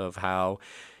post of how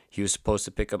he was supposed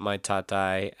to pick up my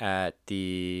tatai at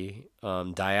the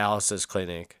dialysis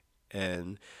clinic,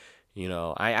 and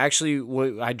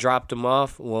I dropped him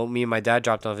off. Well, me and my dad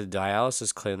dropped him off at the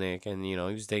dialysis clinic, and, he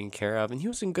was taken care of, and he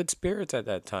was in good spirits at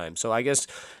that time. So I guess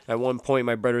at one point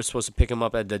my brother was supposed to pick him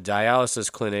up at the dialysis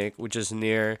clinic, which is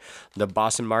near the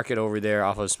Boston Market over there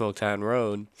off of Smoketown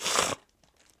Road.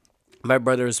 My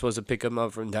brother was supposed to pick him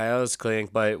up from dialysis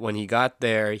clinic, but when he got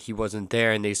there, he wasn't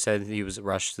there, and they said he was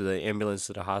rushed to the ambulance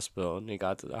to the hospital, and he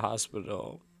got to the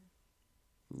hospital.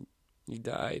 He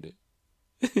died.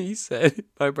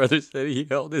 My brother said he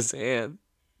held his hand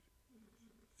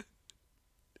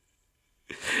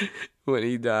when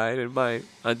he died, and my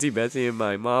Auntie Betsy and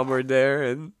my mom were there,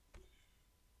 and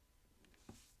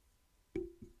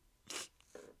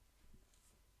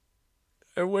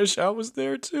I wish I was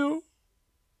there too.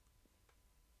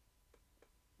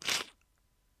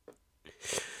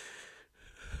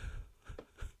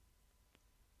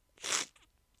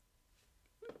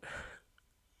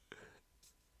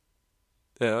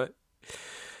 Yeah,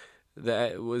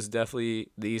 that was definitely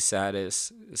the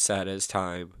saddest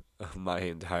time of my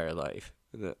entire life.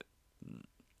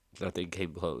 Nothing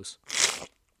came close.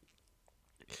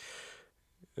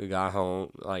 I got home,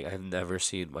 like, I've never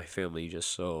seen my family just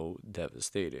so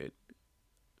devastated.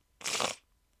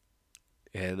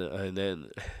 And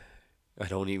then I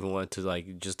don't even want to,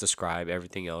 like, just describe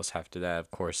everything else after that.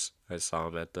 Of course, I saw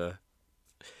him at the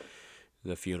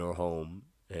funeral home,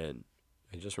 and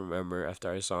I just remember after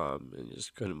I saw him and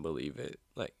just couldn't believe it.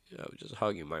 Like, I was just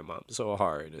hugging my mom so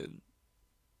hard, and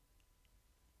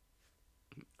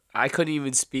I couldn't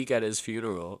even speak at his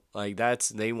funeral. Like,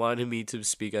 they wanted me to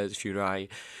speak at his funeral.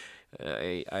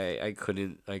 I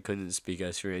couldn't speak at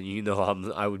his funeral.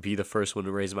 And I would be the first one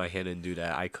to raise my hand and do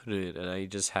that. I couldn't, and I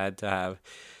just had to have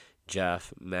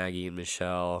Jeff, Maggie, and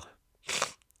Michelle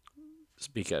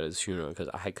speak at his funeral because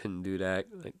I couldn't do that.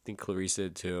 I think Clarice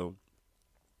did too.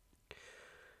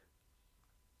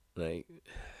 Like,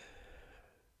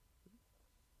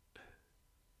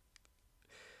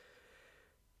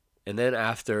 and then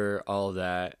after all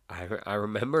that, I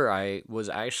remember I was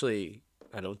actually,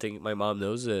 I don't think my mom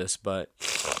knows this, but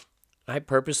I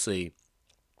purposely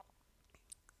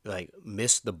like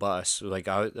missed the bus. Like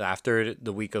after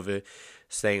the week of it,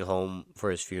 staying home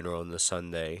for his funeral on the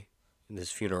Sunday. And his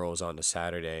funeral was on the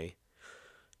Saturday.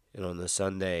 And on the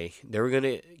Sunday, they were going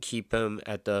to keep him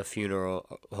at the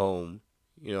funeral home,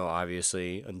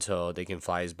 obviously, until they can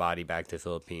fly his body back to the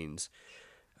Philippines.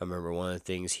 I remember one of the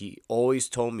things he always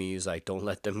told me is like, don't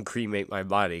let them cremate my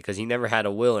body, because he never had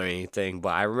a will or anything. But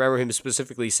I remember him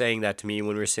specifically saying that to me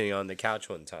when we were sitting on the couch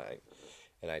one time.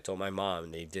 And I told my mom,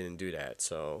 and they didn't do that.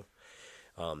 So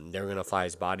they were going to fly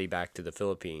his body back to the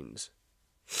Philippines.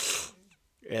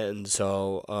 And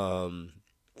so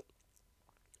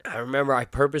I remember I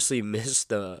purposely missed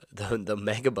the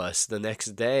megabus the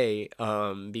next day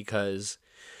because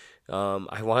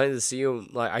I wanted to see him.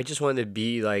 Like, I just wanted to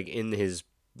be like in his,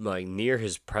 like, near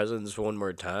his presence one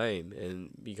more time.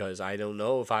 And because I don't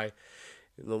know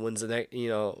when's the next,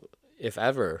 if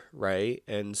ever, right?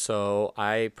 And so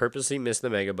I purposely missed the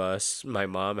megabus. My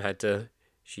mom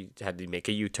she had to make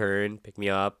a U-turn, pick me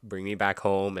up, bring me back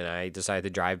home, and I decided to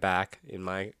drive back in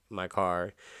my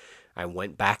car. I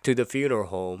went back to the funeral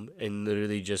home and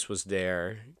literally just was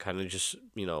there, kind of just,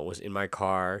 was in my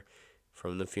car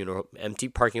from the funeral, empty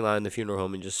parking lot in the funeral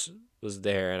home, and just was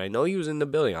there. And I know he was in the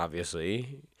building,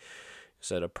 obviously.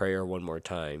 Said a prayer one more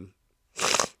time.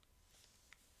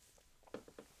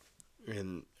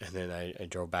 And then I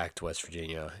drove back to West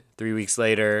Virginia. 3 weeks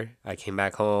later, I came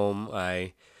back home.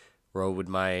 I rode with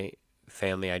my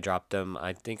family. I dropped them.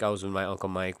 I think I was with my Uncle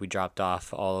Mike. We dropped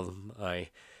off all of my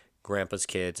grandpa's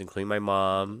kids, including my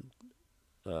mom,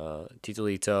 Tito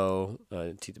Lito,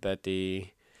 Tita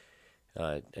Betty.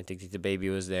 I think Tita Baby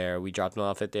was there. We dropped them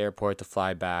off at the airport to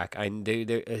fly back.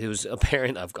 It was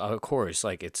apparent, of course,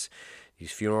 like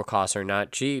these funeral costs are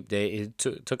not cheap. It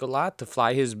took a lot to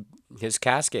fly his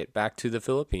casket back to the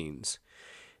Philippines.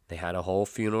 They had a whole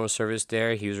funeral service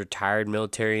there. He was retired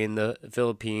military in the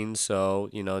Philippines, so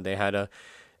they had a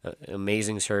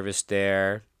amazing service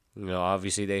there.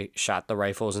 Obviously they shot the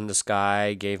rifles in the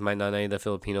sky, gave my nanay the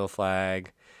Filipino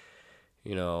flag.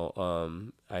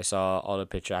 I saw all the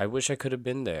pictures. I wish I could have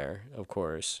been there, of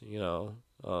course.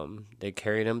 They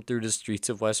carried him through the streets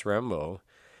of West Rembo.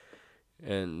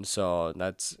 And so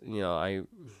that's, I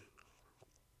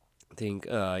think,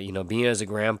 being as a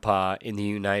grandpa in the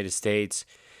United States,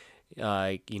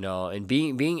 and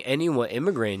being anyone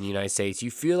immigrant in the United States,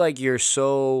 you feel like you're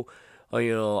so, I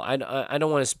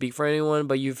don't want to speak for anyone,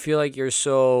 but you feel like you're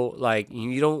so, like,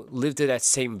 you don't live to that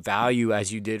same value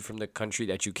as you did from the country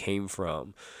that you came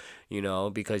from,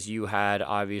 because you had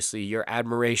obviously your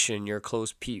admiration, your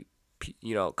close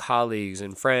colleagues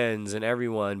and friends and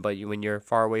everyone, but when you're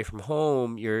far away from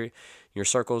home, your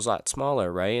circle's a lot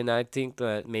smaller, right? And I think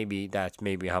that's maybe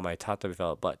how my tata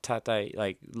felt. But tata,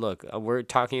 like, look, we're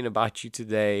talking about you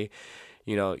today.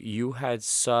 You had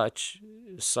such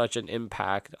an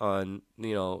impact on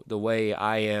the way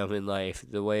I am in life,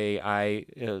 the way I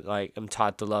like I'm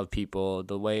taught to love people,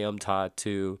 the way I'm taught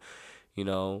to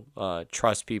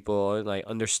trust people and like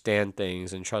understand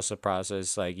things and trust the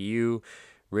process. Like, you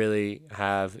really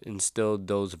have instilled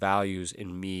those values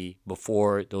in me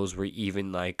before those were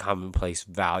even like commonplace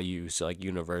values, like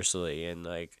universally. And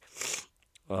like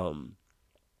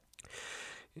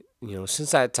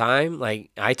since that time,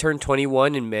 like, I turned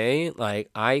 21 in May. Like,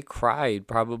 I cried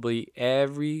probably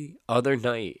every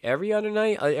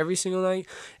single night.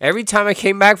 Every time I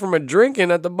came back from a drinking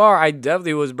at the bar, I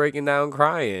definitely was breaking down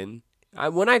crying.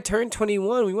 When I turned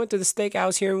 21, we went to the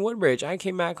steakhouse here in Woodbridge. I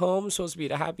came back home, supposed to be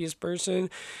the happiest person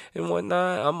and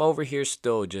whatnot. I'm over here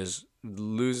still just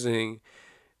losing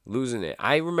it.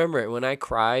 I remember it when I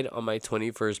cried on my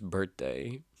 21st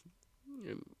birthday.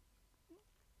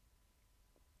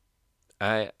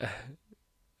 I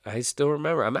still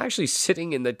remember. I'm actually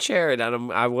sitting in the chair that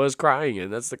I was crying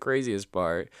in. That's the craziest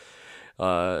part.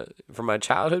 From my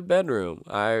childhood bedroom,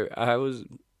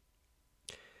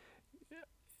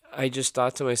 I just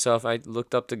thought to myself, I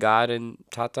looked up to God and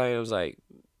Tata, and I was like,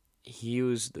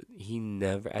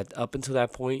 up until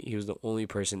that point, he was the only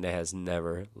person that has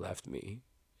never left me.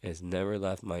 Has never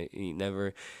left he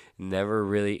never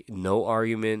really, no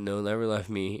argument, never left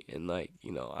me. And like,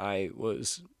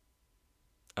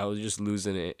 I was just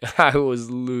losing it. I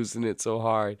was losing it so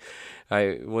hard.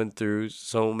 I went through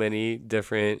so many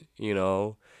different,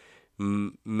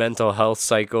 mental health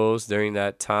cycles during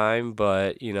that time,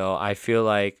 but I feel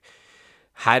like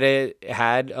Had I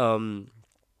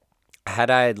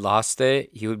had lost it,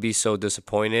 he would be so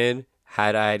disappointed.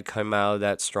 Had I had come out of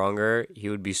that stronger, he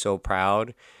would be so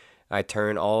proud. I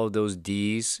turned all of those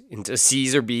D's into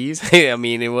C's or B's. I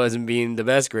mean, it wasn't being the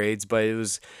best grades, but it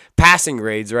was passing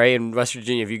grades, right? In West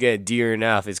Virginia, if you get a D or an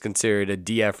F, it's considered a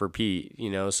DF repeat,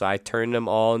 So I turned them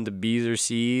all into B's or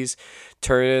C's,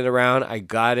 turned it around. I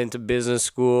got into business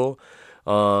school.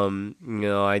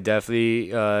 I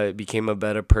definitely became a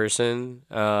better person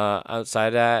outside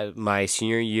of that. My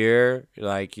senior year,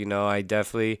 I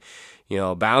definitely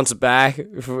bounce back,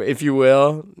 if you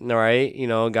will. All right,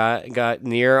 got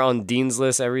near on Dean's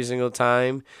List every single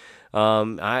time.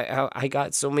 I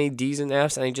got so many D's and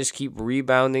F's, and I just keep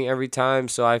rebounding every time.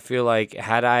 So I feel like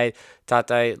had I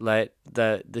let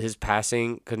his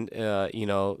passing,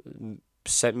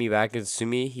 set me back and sue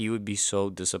me, he would be so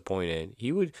disappointed.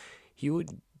 He would,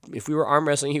 if we were arm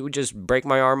wrestling, he would just break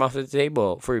my arm off the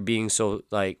table for being so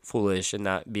foolish and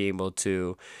not be able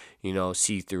to,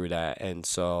 see through that. And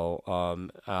so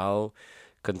I'll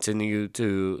continue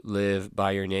to live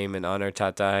by your name and honor,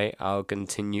 Tatai. I'll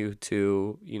continue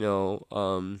to,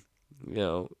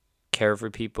 care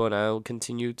for people, and I'll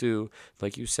continue to,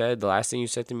 like you said, the last thing you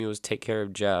said to me was take care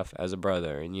of Jeff as a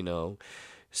brother, and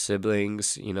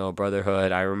siblings,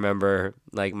 brotherhood. I remember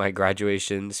my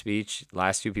graduation speech,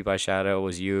 last few people I shouted out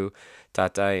was you,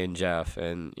 Tatai, and Jeff.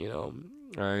 And,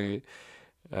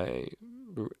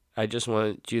 I just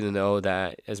want you to know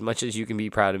that as much as you can be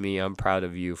proud of me, I'm proud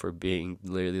of you for being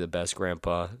literally the best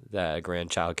grandpa that a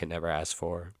grandchild can ever ask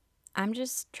for. I'm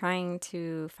just trying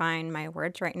to find my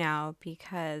words right now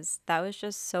because that was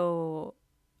just so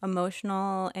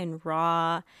emotional and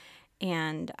raw.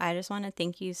 And I just want to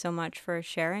thank you so much for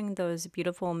sharing those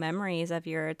beautiful memories of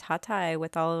your tatai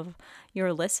with all of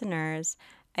your listeners.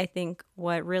 I think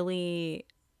what really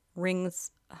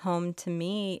rings home to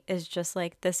me is just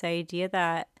this idea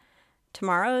that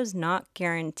tomorrow is not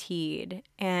guaranteed.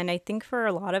 And I think for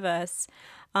a lot of us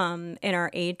in our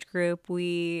age group,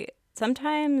 we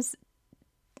sometimes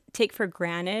take for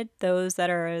granted those that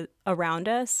are around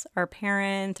us, our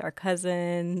parents, our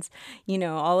cousins,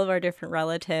 all of our different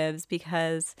relatives,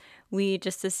 because we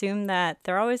just assume that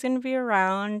they're always going to be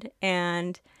around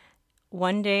and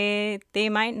one day they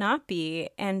might not be.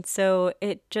 And so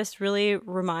it just really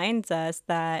reminds us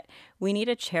that we need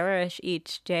to cherish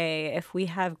each day. If we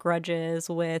have grudges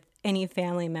with any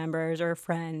family members or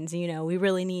friends, we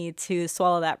really need to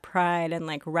swallow that pride and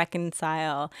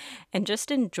reconcile and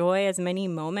just enjoy as many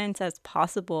moments as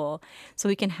possible so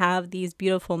we can have these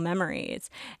beautiful memories.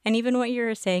 And even what you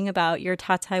were saying about your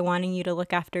tatai wanting you to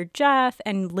look after Jeff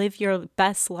and live your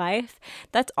best life,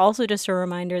 that's also just a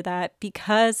reminder that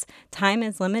because time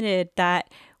is limited, that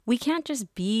we can't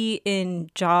just be in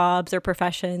jobs or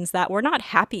professions that we're not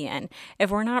happy in.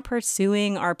 If we're not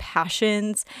pursuing our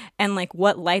passions and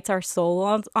what lights our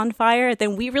soul on fire,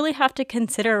 then we really have to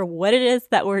consider what it is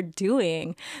that we're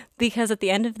doing. Because at the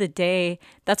end of the day,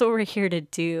 that's what we're here to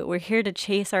do. We're here to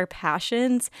chase our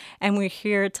passions, and we're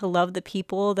here to love the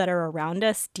people that are around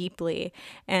us deeply.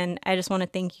 And I just want to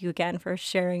thank you again for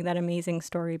sharing that amazing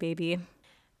story, baby.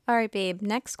 All right, babe,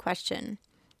 next question.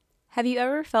 Have you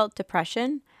ever felt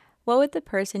depression? What would the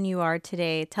person you are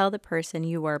today tell the person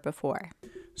you were before?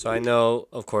 So I know,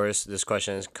 of course, this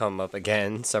question has come up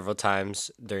again several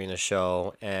times during the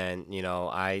show, and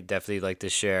I definitely like to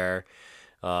share.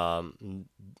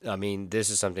 This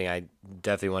is something I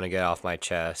definitely want to get off my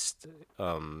chest.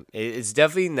 It's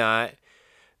definitely not.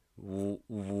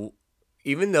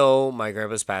 Even though my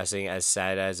grandpa's passing, as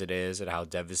sad as it is and how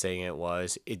devastating it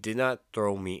was, it did not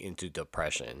throw me into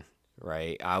depression.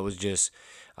 Right, I was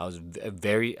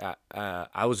very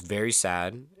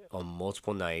sad on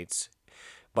multiple nights,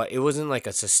 but it wasn't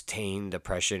a sustained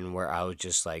depression where I was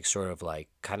just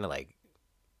kind of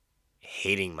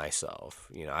hating myself.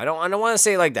 I don't want to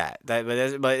say it like that. But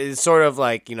it's sort of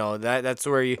that's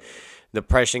where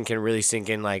depression can really sink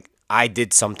in. I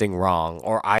did something wrong,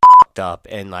 or I fucked up,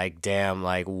 and damn,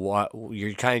 what,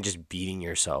 you're kind of just beating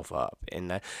yourself up,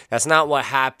 and that's not what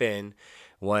happened.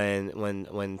 When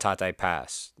Tatai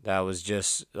passed, that was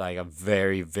just a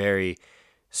very, very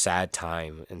sad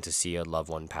time, and to see a loved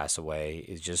one pass away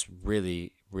is just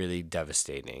really, really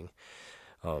devastating.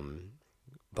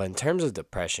 But in terms of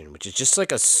depression, which is just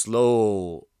a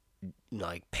slow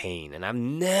pain, and I've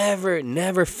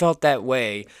never felt that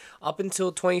way up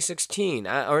until 2016,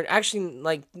 or actually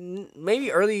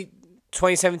maybe early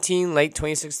 2017, late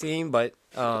 2016, but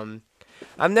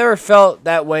I've never felt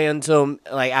that way until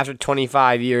after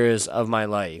 25 years of my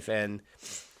life. And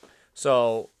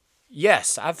so,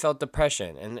 yes, I've felt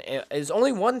depression, and it's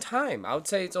only one time. I would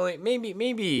say it's only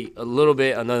maybe a little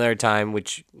bit another time,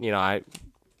 which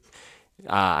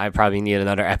I probably need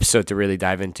another episode to really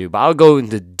dive into. But I'll go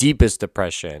into deepest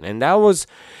depression, and that was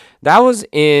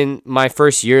in my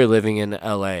first year living in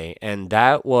LA, and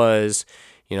that was,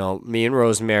 me and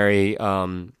Rosemary,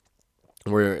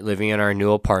 we're living in our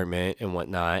new apartment and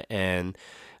whatnot, and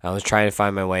I was trying to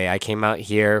find my way. I came out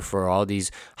here for all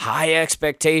these high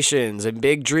expectations and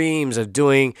big dreams of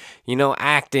doing,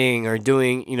 acting or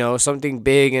doing, something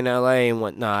big in LA and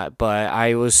whatnot. But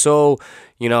I was so,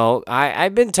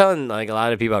 I've been telling like a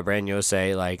lot of people at Brand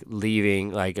Yosei, like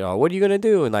leaving, like, oh, what are you going to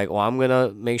do? And like, well, I'm going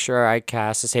to make sure I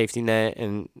cast a safety net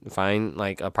and find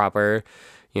like a proper,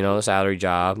 salary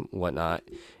job, whatnot.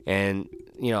 And,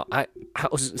 I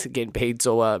was getting paid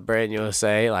so well at Brand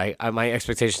USA. Like, my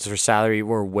expectations for salary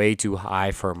were way too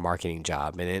high for a marketing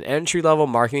job. And an entry-level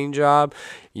marketing job,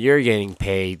 you're getting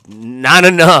paid not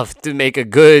enough to make a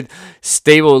good,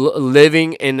 stable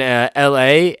living in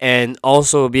LA and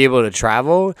also be able to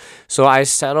travel. So I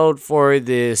settled for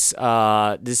this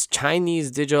Chinese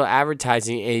digital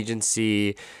advertising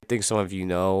agency. I think some of you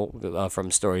know from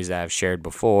stories that I've shared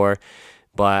before.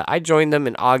 But I joined them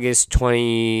in August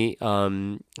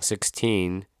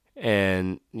 2016,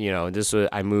 and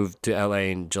I moved to LA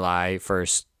in July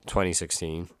 1st,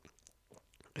 2016,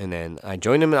 and then I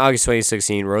joined them in August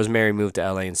 2016. Rosemary moved to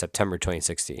LA in September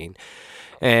 2016,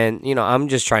 and I'm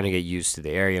just trying to get used to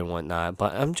the area and whatnot.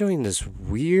 But I'm doing this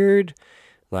weird,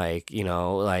 like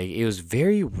it was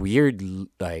very weird,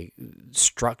 like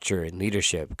structure and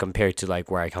leadership compared to like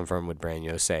where I come from with Brand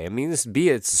USA. I mean, it's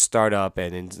a startup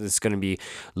and it's gonna be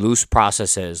loose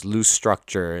processes, loose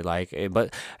structure,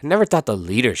 but I never thought the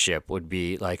leadership would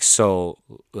be like so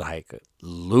like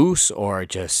loose or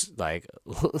just like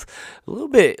a little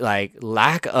bit like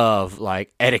lack of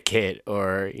like etiquette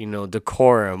or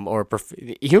decorum or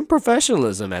even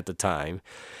professionalism at the time.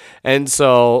 And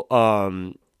so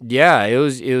yeah, it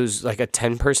was like a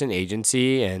 10-person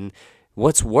agency, and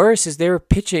what's worse is they were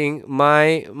pitching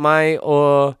my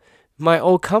old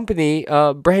company,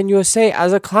 Brand USA,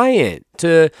 as a client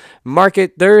to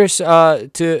market their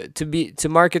to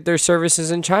market their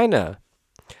services in China.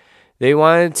 They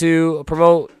wanted to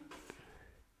promote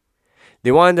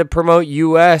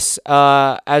US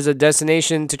as a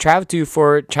destination to travel to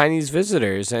for Chinese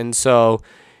visitors, and so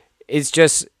it's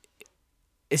just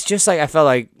like I felt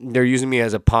like they're using me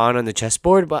as a pawn on the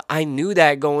chessboard, but I knew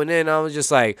that going in. I was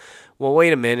just like, well,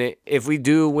 wait a minute. If we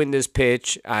do win this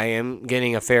pitch, I am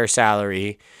getting a fair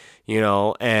salary,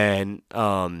 and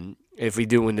if we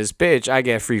do win this pitch, I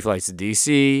get free flights to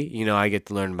DC. I get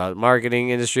to learn about the marketing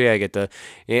industry. I get to,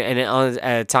 and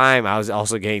at a time, I was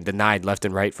also getting denied left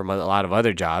and right from a lot of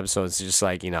other jobs. So it's just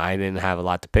like, I didn't have a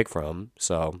lot to pick from.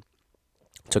 So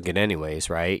took it anyways,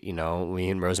 right? Me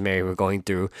and Rosemary were going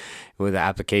through with the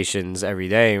applications every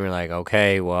day, and we're like,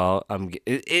 okay, well,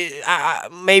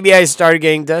 maybe I started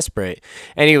getting desperate.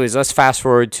 Anyways, let's fast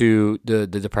forward to the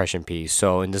depression piece.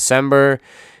 So in December,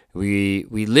 we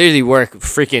literally work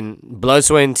freaking blood,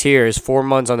 sweat, and tears, 4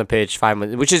 months on the pitch, 5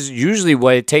 months, which is usually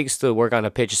what it takes to work on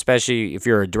a pitch, especially if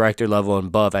you're a director level and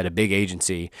above at a big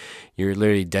agency. You're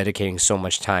literally dedicating so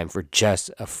much time for just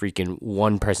a freaking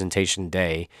one presentation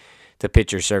day to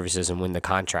pitch your services and win the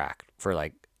contract for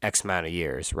like X amount of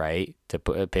years, right? To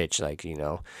put a pitch, like,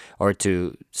 or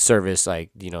to service like,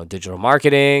 digital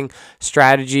marketing,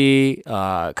 strategy,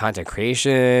 content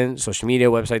creation, social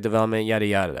media, website development, yada,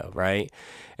 yada, right?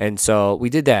 And so we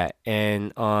did that.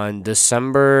 And on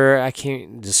December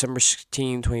 16,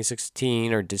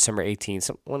 2016 or December 18,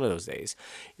 one of those days,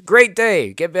 great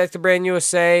day, get back to Brand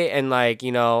USA. And like,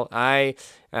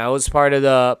 I was part of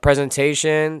the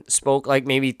presentation, spoke like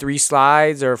maybe 3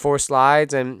 slides or 4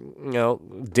 slides, and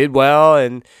did well,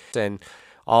 and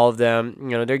all of them,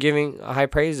 they're giving high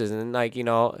praises, and like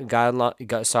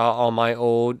saw all my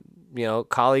old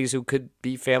colleagues who could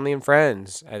be family and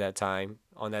friends at that time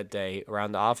on that day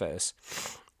around the office,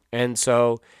 and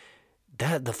so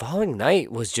that the following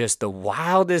night was just the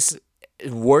wildest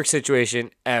work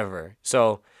situation ever.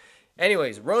 So,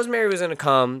 anyways, Rosemary was gonna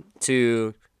come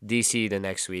to DC the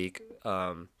next week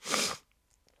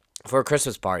for a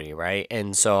Christmas party, right?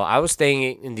 And so I was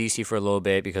staying in DC for a little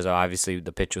bit because obviously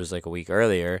the pitch was like a week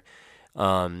earlier.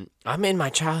 I'm in my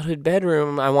childhood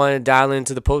bedroom. I wanted to dial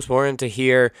into the postmortem to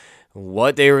hear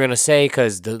what they were going to say,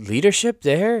 because the leadership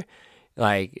there,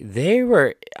 Like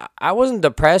I wasn't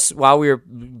depressed while we were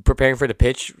preparing for the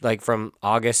pitch, like from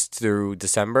August through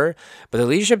December, but the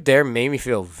leadership there made me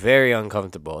feel very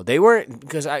uncomfortable. They weren't,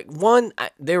 because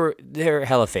they were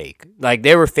hella fake. Like,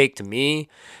 they were fake to me.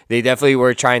 They definitely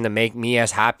were trying to make me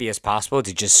as happy as possible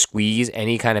to just squeeze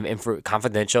any kind of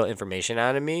confidential information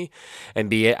out of me, and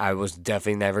be it, I was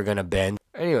definitely never gonna bend.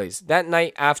 Anyways, that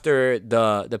night after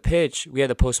the pitch, we had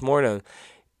the postmortem.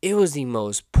 It was the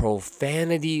most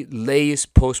profanity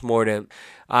laced postmortem.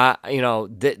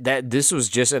 That this was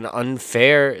just an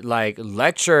unfair, like,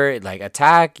 lecture, like,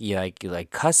 attack, like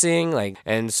cussing, like.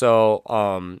 And so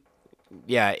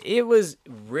yeah, it was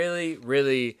really,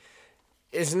 really,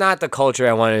 it's not the culture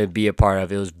I wanted to be a part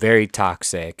of. It was very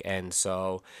toxic. And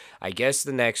so I guess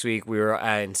the next week we were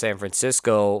in San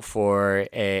Francisco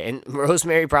and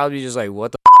Rosemary probably just like,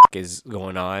 what the is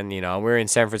going on? We're in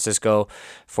San Francisco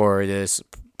for this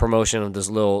promotion of this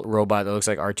little robot that looks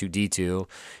like R2D2,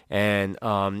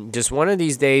 and just one of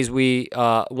those days we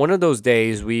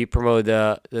promoted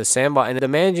the Sandbot, and the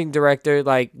managing director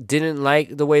like didn't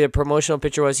like the way the promotional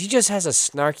picture was. He just has a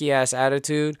snarky ass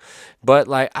attitude, but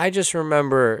like I just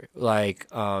remember like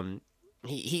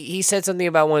he said something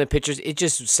about one of the pictures. It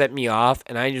just set me off,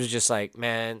 and I was just like,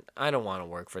 man, I don't want to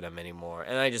work for them anymore.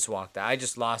 And I just walked out. I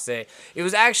just lost it. It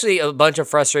was actually a bunch of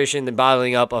frustration and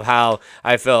bottling up of how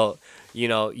I felt,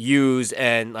 used,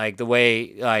 and like the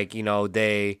way, like,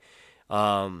 they,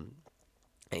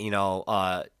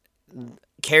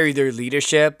 carry their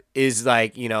leadership is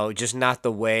like, just not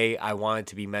the way I wanted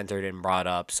to be mentored and brought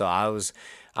up. So I was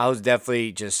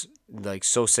definitely just like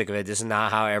so sick of it. This is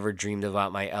not how I ever dreamed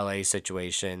about my LA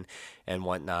situation and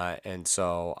whatnot. And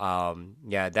so,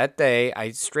 yeah, that day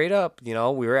I straight up, we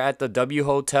were at the W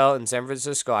Hotel in San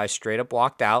Francisco. I straight up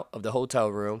walked out of the hotel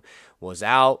room, was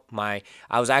out. I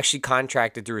was actually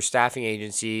contracted through a staffing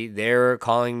agency. They were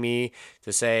calling me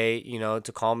to say,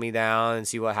 to calm me down and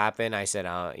see what happened. I said,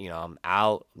 I'm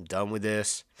out, I'm done with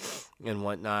this and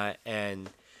whatnot. And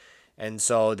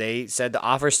so they said the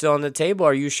offer's still on the table.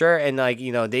 Are you sure? And like,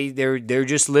 they're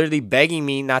just literally begging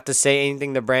me not to say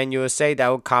anything to Brand USA that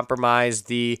would compromise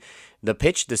the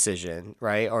pitch decision,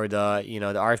 right? Or the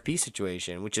RFP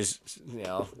situation, which is,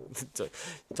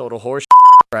 total horse,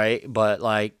 right? But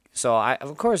like, so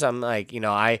I'm like,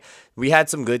 we had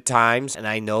some good times, and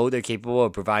I know they're capable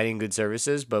of providing good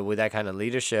services, but with that kind of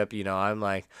leadership, I'm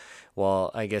like,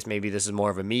 well, I guess maybe this is more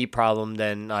of a me problem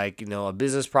than like, a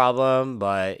business problem,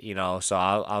 but, so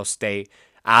I'll stay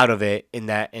out of it in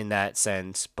that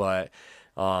sense. But,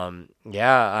 yeah,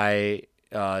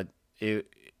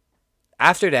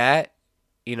 after that,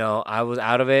 I was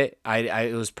out of it.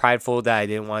 I was prideful that I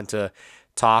didn't want to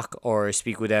talk or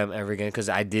speak with them ever again, because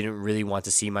I didn't really want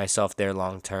to see myself there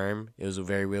long term. It was a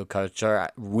very weird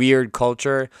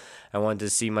culture. I wanted to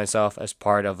see myself as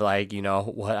part of like,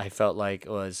 what I felt like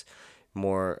was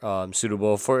more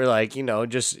suitable for like,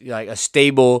 just like a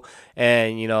stable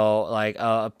and, like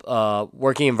a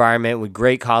working environment with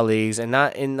great colleagues, and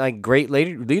not in like great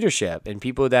leadership and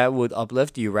people that would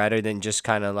uplift you rather than just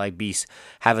kind of like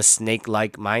have a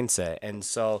snake-like mindset. And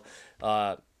so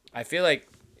I feel like,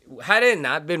 had it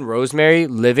not been Rosemary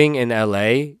living in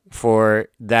LA for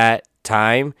that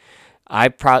time, I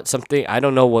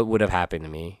don't know what would have happened to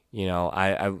me.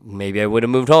 I maybe I would have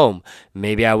moved home.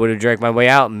 Maybe I would have drank my way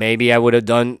out. Maybe I would have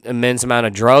done immense amount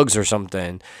of drugs or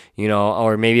something,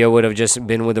 or maybe I would have just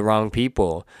been with the wrong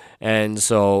people. And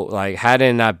so like, had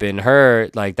it not been her,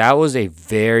 like that was a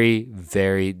very,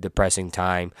 very depressing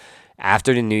time.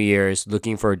 After the New Year's,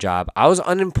 looking for a job. I was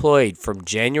unemployed from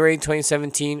January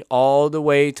 2017 all the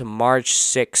way to March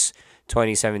 6,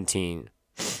 2017.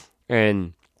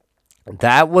 And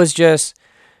that was just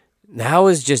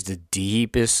the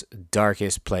deepest,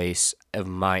 darkest place of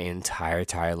my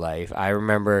entire life. I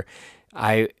remember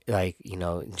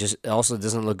just also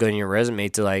doesn't look good in your resume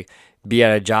to like be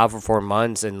at a job for 4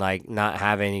 months and like not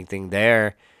have anything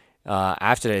there.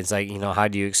 After that, it's like, how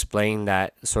do you explain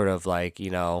that sort of like,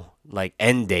 like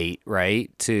end date,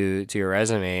 right, to your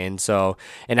resume? And so,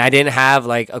 and I didn't have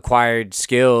like acquired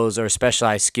skills or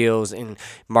specialized skills in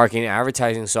marketing and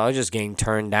advertising, so I was just getting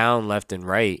turned down left and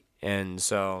right. And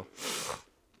so,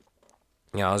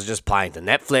 I was just applying to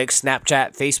Netflix,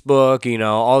 Snapchat, Facebook,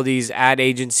 all these ad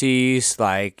agencies,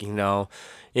 like,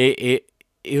 it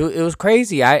was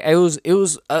crazy. It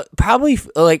was probably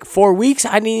like 4 weeks.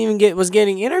 I didn't even was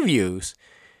getting interviews.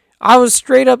 I was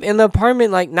straight up in the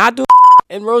apartment, like not doing,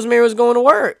 and Rosemary was going to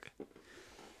work.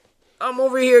 I'm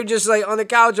over here just like on the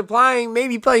couch applying,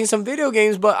 maybe playing some video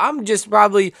games, but I'm just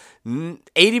probably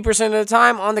 80% of the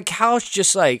time on the couch,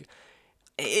 just like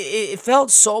it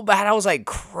felt so bad. I was like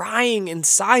crying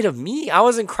inside of me. I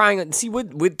wasn't crying. See,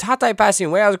 with Tatai passing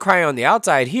away, I was crying on the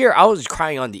outside. Here, I was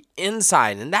crying on the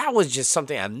inside, and that was just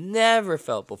something I've never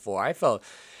felt before. It felt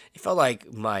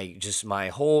like my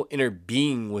whole inner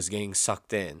being was getting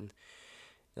sucked in.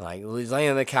 Like laying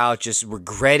on the couch, just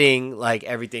regretting like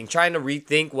everything, trying to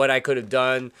rethink what I could have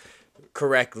done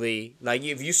correctly. Like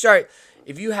if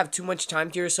you have too much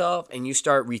time to yourself and you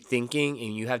start rethinking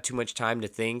and you have too much time to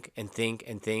think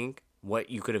what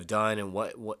you could have done and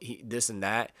this and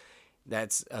that,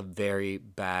 that's a very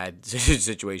bad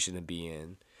situation to be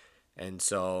in. And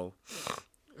so,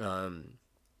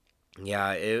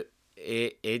 yeah,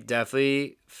 it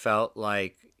definitely felt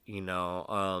like,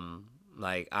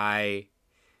 like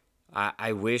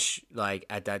I wish like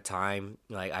at that time,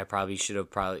 like I probably should have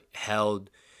held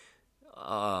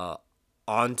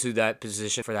onto that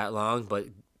position for that long, but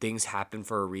things happen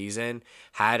for a reason.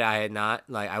 Had I had not,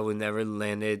 like, I would never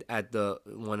landed at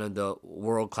one of the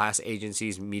world class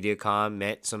agencies, MediaCom.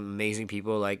 Met some amazing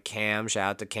people like Cam. Shout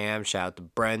out to Cam. Shout out to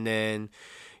Brendan.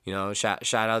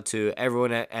 Shout out to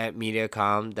everyone at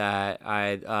MediaCom that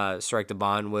I struck the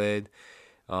bond with.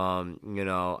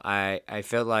 I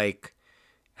felt like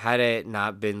had it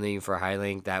not been leaving for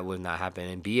Highlink, that would not happen.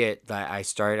 And be it that I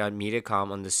started on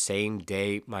MediaCom on the same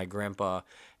day my grandpa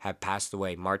had passed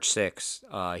away, March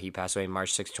 6th. He passed away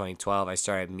March 6th, 2012. I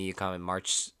started MediaCom in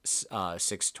March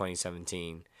 6th,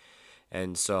 2017.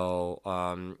 And so,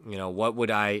 what would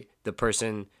the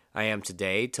person I am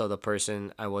today tell the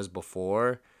person I was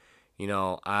before?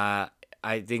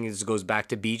 I think this goes back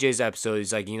to BJ's episode.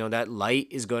 He's like, that light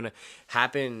is going to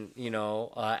happen,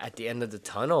 at the end of the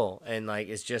tunnel. And like,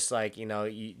 it's just like,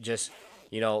 you just,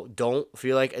 don't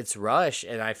feel like it's rush.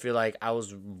 And I feel like I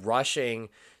was rushing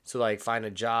to like find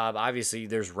a job. Obviously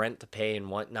there's rent to pay and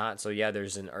whatnot. So yeah,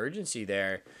 there's an urgency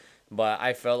there. But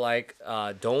I felt like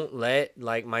don't let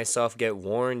like myself get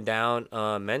worn down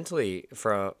mentally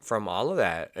from all of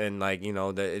that, and like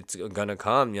that it's gonna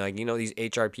come. Like these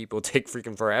HR people take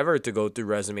freaking forever to go through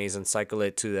resumes and cycle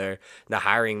it to the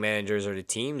hiring managers or the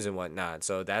teams and whatnot.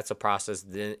 So that's a process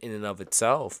in and of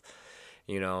itself.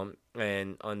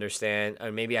 And understand,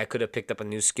 or maybe I could have picked up a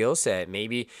new skill set.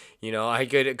 Maybe, I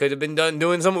could have been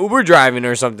doing some Uber driving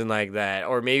or something like that.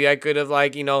 Or maybe I could have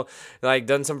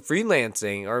done some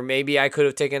freelancing, or maybe I could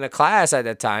have taken a class at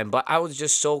that time. But I was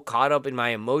just so caught up in my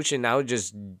emotion. I was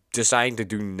just deciding to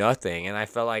do nothing. And I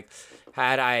felt like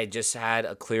had I just had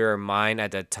a clearer mind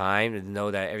at that time to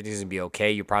know that everything's gonna be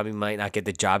okay, you probably might not get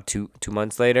the job two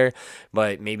months later,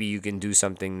 but maybe you can do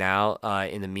something now.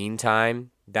 In the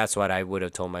meantime, that's what I would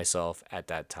have told myself at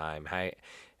that time. I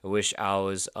wish I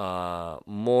was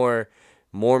more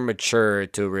mature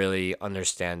to really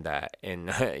understand that. And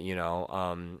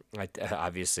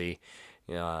obviously,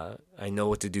 I know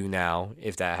what to do now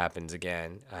if that happens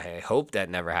again. I hope that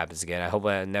never happens again. I hope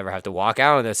I never have to walk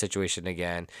out in that situation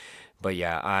again. But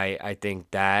yeah, I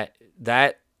think that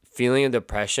feeling of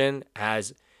depression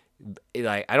has,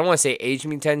 like, I don't want to say aged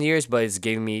me 10 years, but it's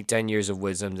given me 10 years of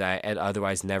wisdom that I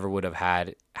otherwise never would have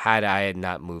had I had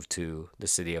not moved to the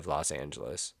city of Los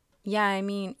Angeles. Yeah, I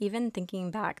mean, even thinking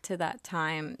back to that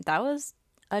time, that was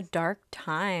a dark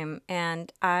time.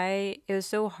 And it was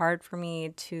so hard for me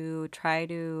to try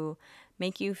to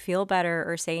make you feel better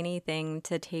or say anything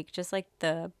to take just like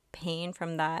the pain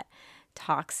from that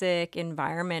toxic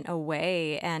environment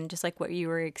away and just like what you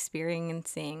were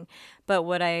experiencing. But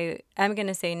what I am going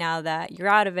to say now that you're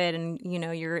out of it and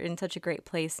you're in such a great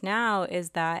place now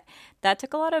is that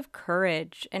took a lot of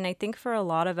courage. And I think for a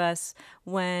lot of us,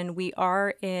 when we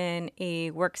are in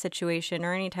a work situation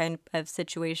or any type of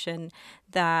situation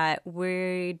that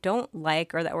we don't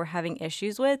like or that we're having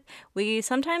issues with, we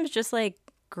sometimes just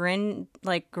grin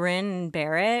and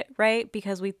bear it, right?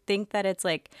 Because we think that it's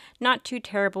like not too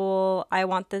terrible. I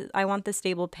want the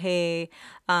stable pay.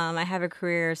 I have a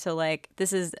career, so like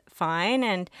this is fine,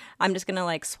 and I'm just gonna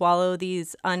like swallow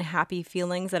these unhappy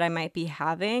feelings that I might be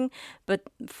having. But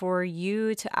for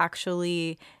you to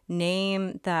actually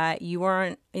name that you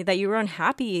were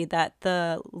unhappy, that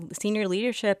the senior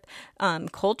leadership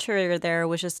culture there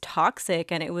was just toxic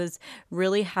and it was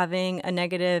really having a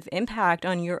negative impact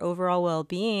on your overall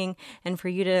well-being, and for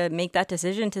you to make that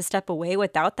decision to step away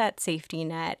without that safety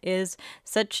net is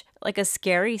such like a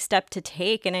scary step to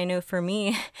take. And I know for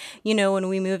me, when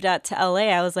we moved out to LA,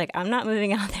 I was like, I'm not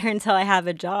moving out there until I have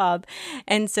a job.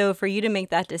 And so for you to make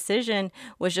that decision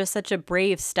was just such a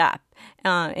brave step.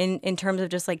 in terms of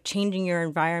just like changing your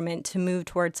environment to move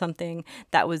towards something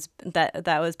that was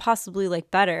possibly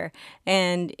like better.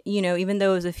 And even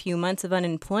though it was a few months of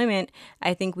unemployment,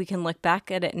 I think we can look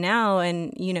back at it now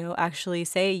and actually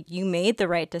say you made the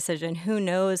right decision. Who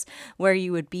knows where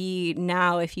you would be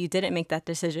now if you didn't make that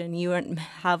decision? You wouldn't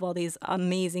have all these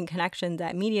amazing connections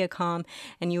at MediaCom,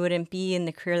 and you wouldn't be in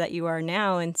the career that you are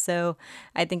now. And so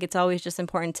I think it's always just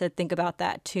important to think about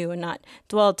that too, and not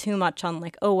dwell too much on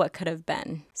like, oh, what could have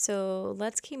been. So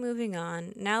let's keep moving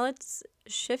on. Now let's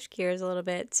shift gears a little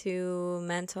bit to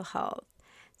mental health.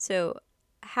 So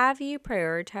have you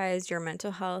prioritized your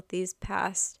mental health these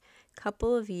past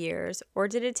couple of years, or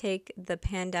did it take the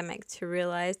pandemic to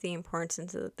realize the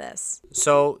importance of this?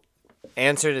 So,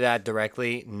 answer to that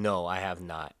directly, no, I have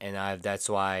not, and that's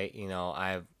why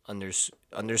I've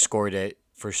underscored it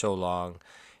for so long.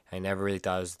 I never really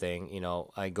thought it was a thing.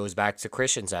 It goes back to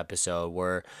Christian's episode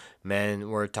where men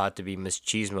were taught to be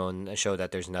machismo and show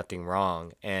that there's nothing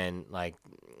wrong, and like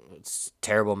it's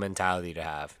terrible mentality to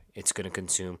have. It's going to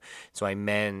consume. That's why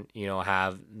men,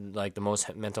 have like the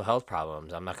most mental health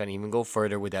problems. I'm not going to even go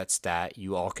further with that stat.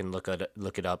 You all can look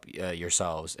it up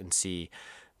yourselves and see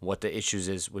what the issues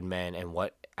is with men and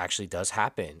what actually does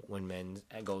happen when men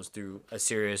goes through a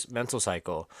serious mental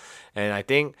cycle. And I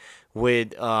think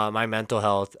with my mental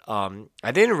health,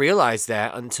 I didn't realize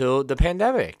that until the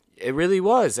pandemic. It really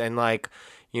was. And like,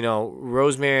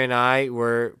 Rosemary and I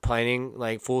were planning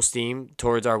like full steam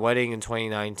towards our wedding in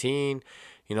 2019.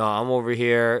 I'm over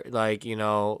here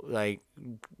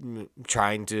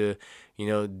trying to,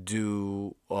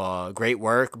 do great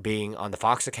work, being on the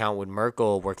Fox account with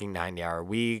Merkel, working 90-hour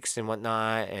weeks and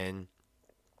whatnot. And,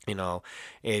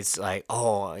 it's like,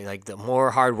 oh, like the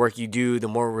more hard work you do, the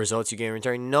more results you get in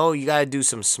return. No, you got to do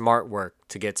some smart work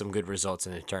to get some good results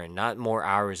in return, not more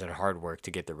hours and hard work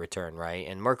to get the return, right?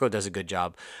 And Merkel does a good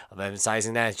job of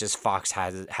emphasizing that. It's just Fox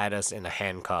had us in a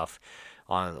handcuff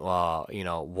on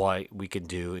what we could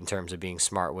do in terms of being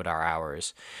smart with our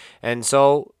hours. And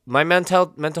so my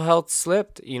mental health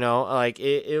slipped,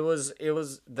 it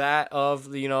was that of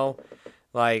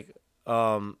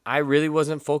I really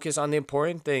wasn't focused on the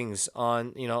important things,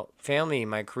 on family,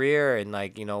 my career, and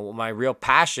my real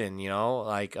passion,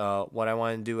 what I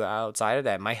want to do outside of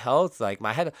that, my health, like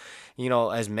my head.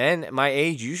 As men my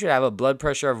age, you should have a blood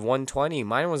pressure of 120.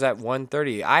 Mine was at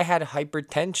 130. I had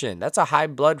hypertension. That's a high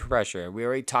blood pressure. We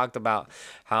already talked about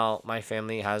how my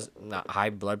family has high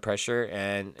blood pressure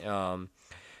and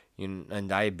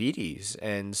diabetes,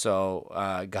 and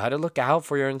so gotta look out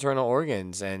for your internal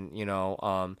organs. And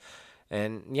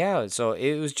and yeah, so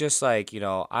it was just like,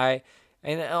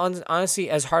 honestly,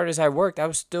 as hard as I worked, I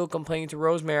was still complaining to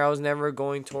Rosemary. I was never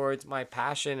going towards my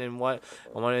passion and what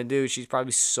I want to do. She's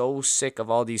probably so sick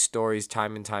of all these stories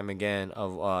time and time again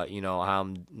of, how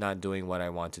I'm not doing what I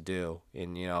want to do.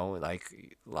 And, like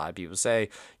a lot of people say,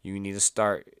 you need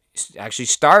to actually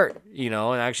start, and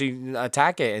actually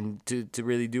attack it, and to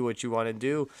really do what you want to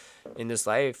do in this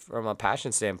life from a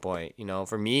passion standpoint.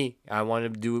 For me, I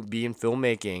wanted to be in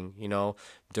filmmaking,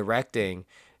 directing.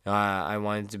 I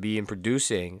wanted to be in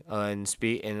producing and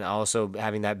speak, and also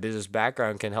having that business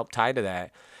background can help tie to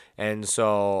that. And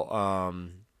so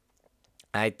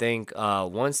I think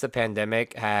once the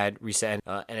pandemic had reset,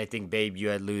 and I think, Babe, you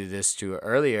had alluded this to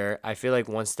earlier, I feel like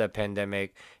once the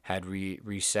pandemic had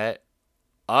reset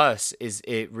us,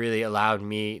 it really allowed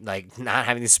me like not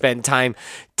having to spend 10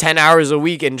 hours a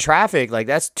week in traffic. Like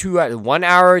that's 1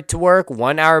 hour to work,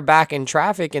 1 hour back in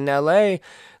traffic in LA,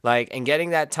 and getting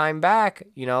that time back,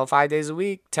 5 days a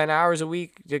week, 10 hours a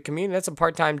week to commute. That's a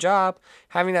part-time job.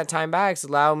 Having that time back has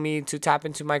allowed me to tap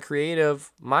into my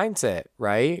creative mindset,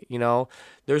 right?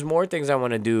 There's more things I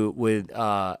want to do with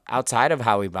outside of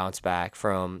how we bounce back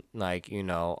from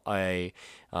a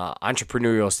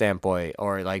entrepreneurial standpoint,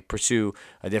 or pursue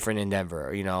a different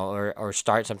endeavor, or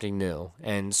start something new.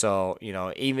 And so,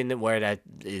 even where that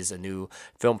is a new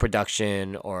film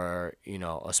production, or,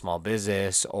 a small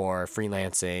business, or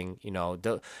freelancing,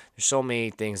 there's so many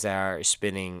things that are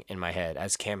spinning in my head,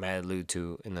 as Cam had alluded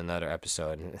to in another episode.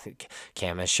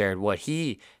 Cam has shared what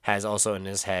he has also in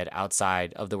his head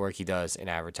outside of the work he does in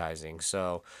advertising.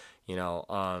 So,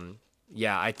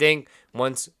 yeah, I think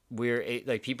once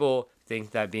people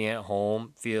think that being at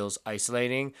home feels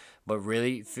isolating, but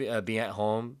really being at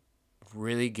home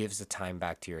really gives the time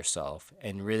back to yourself,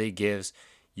 and really give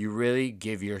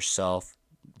yourself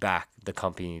back the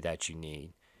company that you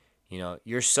need.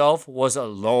 Yourself was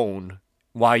alone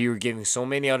while you were giving so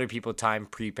many other people time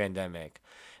pre-pandemic.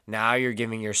 Now you're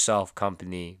giving yourself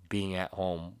company being at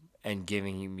home and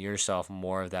giving yourself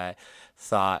more of that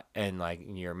thought and like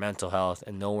your mental health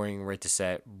and knowing where to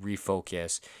set,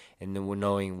 refocus, and then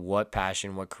knowing what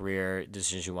passion, what career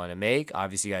decisions you want to make.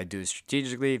 Obviously, you gotta do it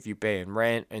strategically. If you paying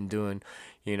rent and doing,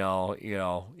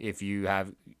 if you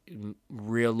have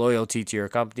real loyalty to your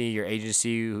company, your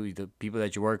agency, the people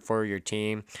that you work for, your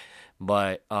team.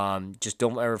 But just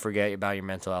don't ever forget about your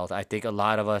mental health. I think a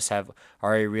lot of us have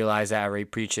already realized that. I already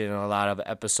preached it in a lot of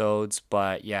episodes.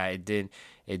 But yeah, it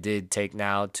did take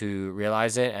now to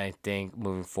realize it. And I think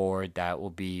moving forward, that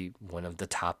will be one of the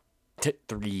top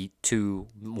 3, 2,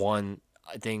 1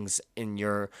 things in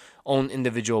your own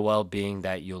individual well-being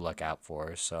that you'll look out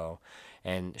for. So,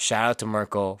 and shout out to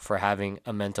Merkel for having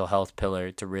a mental health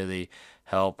pillar to really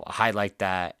help highlight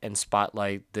that and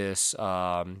spotlight this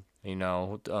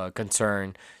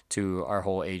concern to our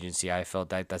whole agency. I felt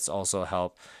that that's also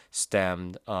helped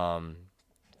stem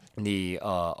the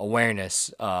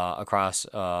awareness across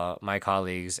my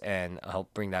colleagues and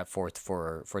help bring that forth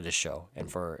for the show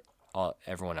and for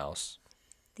everyone else.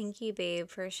 Thank you, babe,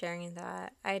 for sharing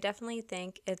that. I definitely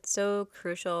think it's so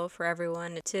crucial for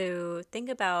everyone to think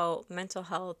about mental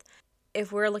health.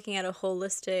 If we're looking at a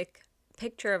holistic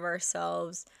picture of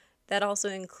ourselves, that also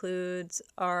includes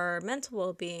our mental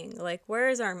well-being. Like, where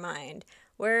is our mind?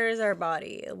 Where is our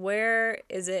body? Where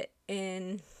is it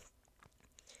in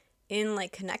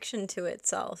like connection to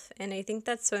itself? And I think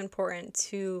that's so important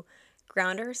to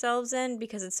ground ourselves in,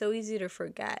 because it's so easy to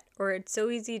forget, or it's so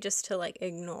easy just to like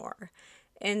ignore.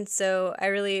 And so I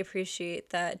really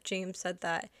appreciate that James said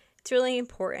that. It's really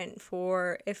important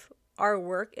for, if our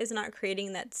work is not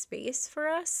creating that space for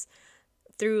us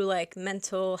through like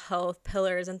mental health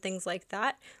pillars and things like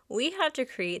that, we have to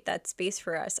create that space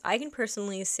for us. I can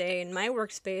personally say in my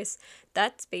workspace,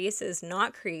 that space is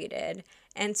not created.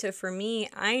 And so for me,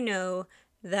 I know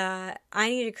that I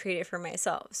need to create it for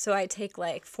myself. So I take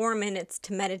like 4 minutes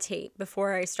to meditate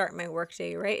before I start my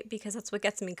workday, right? Because that's what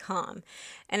gets me calm.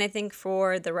 And I think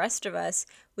for the rest of us,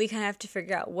 we kind of have to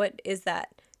figure out what is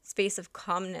that space of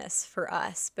calmness for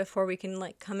us before we can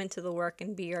like come into the work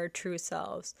and be our true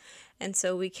selves. And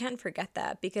so we can't forget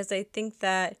that, because I think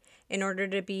that in order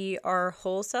to be our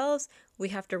whole selves, we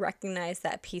have to recognize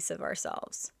that piece of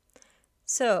ourselves.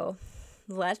 So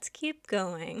let's keep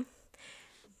going.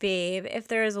 Babe, if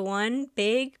there is one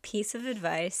big piece of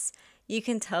advice you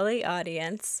can tell the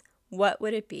audience, what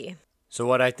would it be? So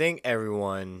what I think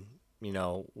everyone,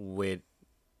 with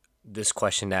this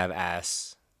question that I've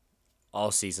asked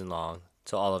all season long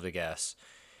to all of the guests,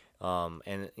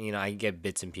 and I get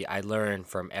bits and pieces. I learn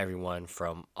from everyone,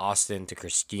 from Austin to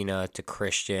Christina to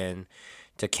Christian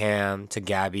to Cam to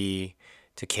Gabby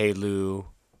to Kaylu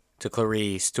to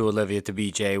Clarice to Olivia to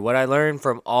BJ. What I learned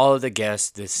from all of the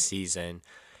guests this season,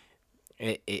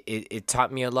 it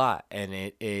taught me a lot, and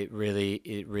it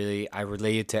really I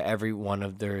related to every one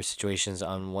of their situations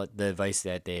on what the advice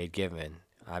that they had given.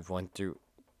 I've went through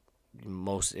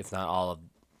most, if not all, of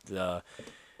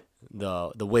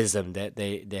the wisdom that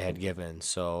they had given.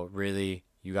 So really,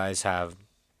 you guys have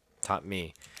taught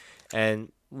me,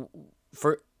 and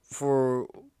for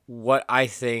what I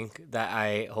think that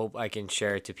I hope I can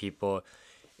share to people,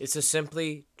 is to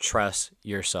simply trust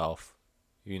yourself.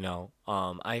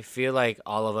 I feel like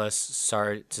all of us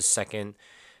start to second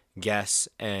guess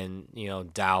and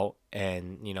doubt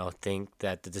and think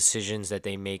that the decisions that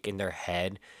they make in their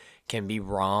head can be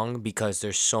wrong, because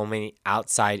there's so many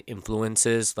outside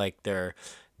influences, like their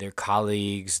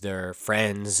colleagues, their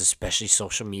friends, especially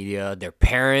social media, their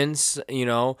parents,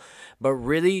 but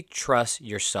really trust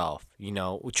yourself.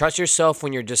 Trust yourself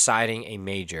when you're deciding a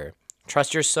major.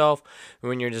 Trust yourself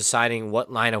when you're deciding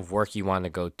what line of work you want to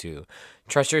go to.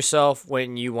 Trust yourself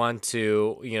when you want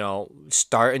to,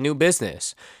 start a new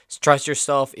business. Trust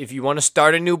yourself if you want to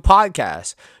start a new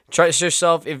podcast. Trust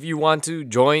yourself if you want to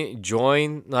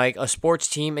join like a sports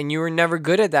team and you were never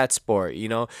good at that sport.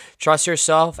 Trust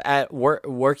yourself at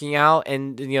working out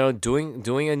and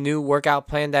doing a new workout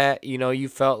plan that you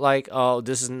felt like, oh,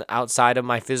 this is outside of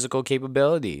my physical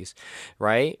capabilities,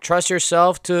 right? Trust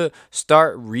yourself to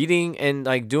start reading and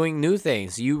like doing new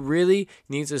things. You really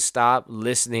need to stop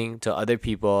listening to other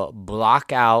people,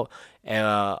 block out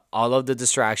all of the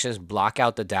distractions, block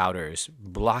out the doubters,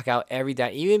 block out every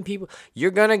doubt. Even people, you're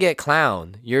gonna get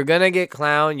clowned. You're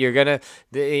gonna,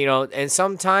 and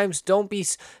sometimes don't be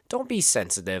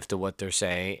sensitive to what they're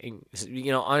saying.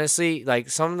 Honestly,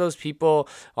 like some of those people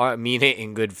mean it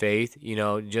in good faith.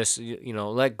 Just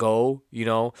let go.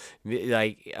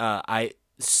 I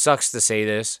sucks to say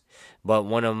this, but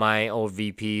one of my old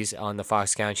VPs on the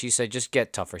Fox account, she said, just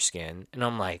get tougher skin, and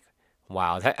I'm like,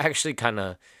 wow, that actually kind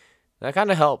of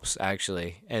helps,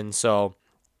 actually. And so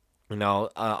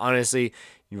Honestly,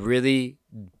 you really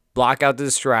block out the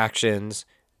distractions,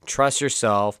 trust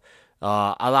yourself,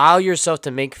 allow yourself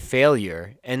to make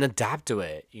failure and adapt to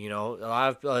it. A lot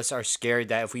of us are scared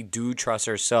that if we do trust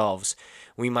ourselves,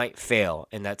 we might fail,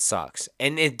 and that sucks.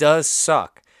 And it does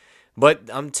suck. But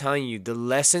I'm telling you, the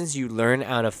lessons you learn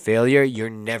out of failure, you're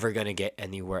never going to get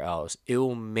anywhere else. It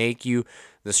will make you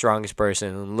the strongest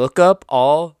person. Look up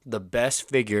all the best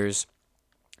figures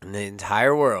in the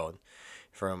entire world,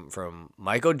 from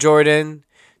Michael Jordan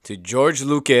to George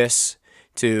Lucas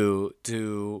to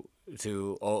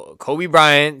Kobe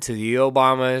Bryant to the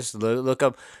Obamas.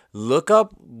 Look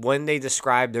up when they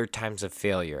describe their times of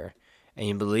failure. And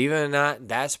you believe it or not,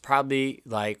 that's probably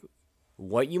like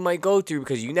what you might go through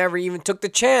because you never even took the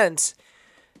chance,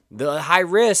 the high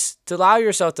risk to allow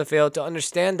yourself to fail, to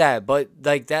understand that. But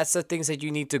like, that's the things that you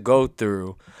need to go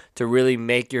through to really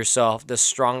make yourself the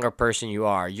stronger person you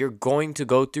are. You're going to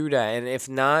go through that. And if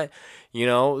not,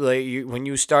 when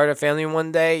you start a family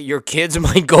one day, your kids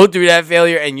might go through that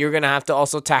failure and you're going to have to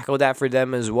also tackle that for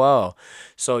them as well.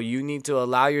 So you need to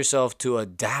allow yourself to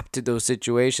adapt to those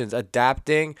situations.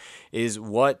 Adapting is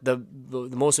what the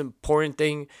most important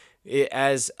thing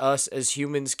as us as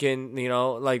humans can,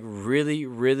 really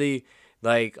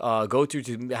go through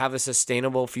to have a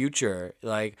sustainable future.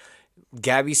 Like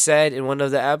Gabby said in one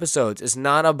of the episodes, it's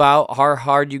not about how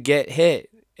hard you get hit.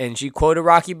 And she quoted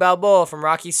Rocky Balboa from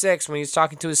Rocky 6 when he was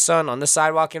talking to his son on the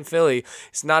sidewalk in Philly.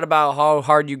 It's not about how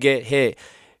hard you get hit.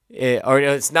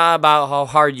 It's not about how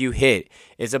hard you hit.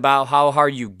 It's about how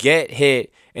hard you get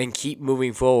hit and keep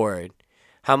moving forward.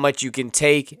 How much you can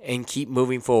take and keep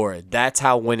moving forward. That's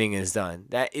how winning is done.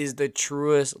 That is the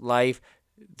truest life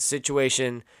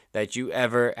situation that you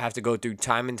ever have to go through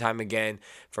time and time again,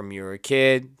 from you're a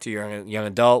kid to you're a young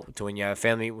adult to when you have a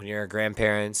family, when you're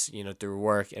grandparents, through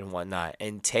work and whatnot.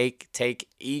 And take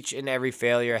each and every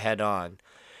failure head on.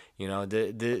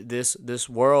 This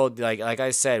world, like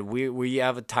I said, we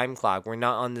have a time clock. We're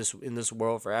not in this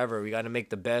world forever. We got to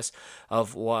make the best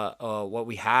of what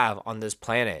we have on this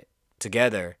planet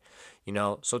together.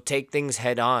 So take things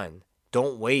head on.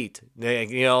 Don't wait.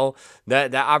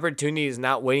 That opportunity is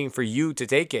not waiting for you to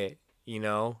take it.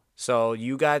 So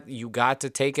you got to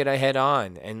take it head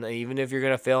on. And even if you're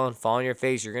gonna fail and fall on your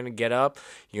face, you're gonna get up,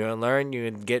 you're gonna learn, you're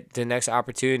gonna get the next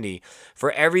opportunity.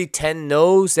 For every 10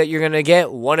 no's that you're gonna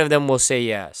get, one of them will say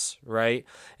yes, right?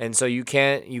 And so you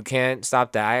can't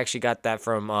stop that. I actually got that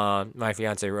from my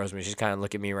fiance Rosemary. She's kind of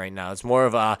looking at me right now. It's more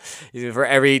of for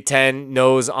every 10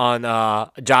 no's on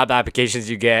job applications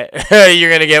you get,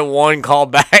 you're gonna get one call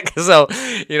back. So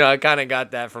I kind of got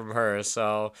that from her.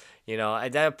 So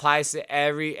that applies to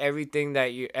everything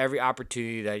every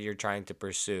opportunity that you're trying to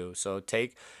pursue. So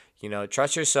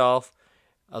trust yourself,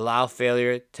 allow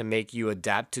failure to make you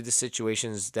adapt to the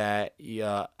situations that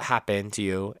happen to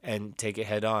you, and take it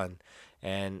head on.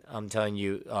 And I'm telling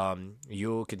you,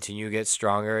 you'll continue to get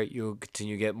stronger. You'll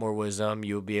continue to get more wisdom.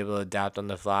 You'll be able to adapt on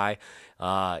the fly.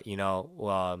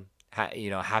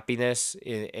 Happiness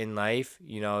in life.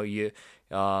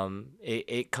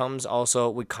 It comes also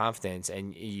with confidence,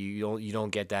 and you don't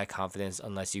get that confidence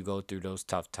unless you go through those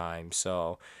tough times.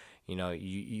 So,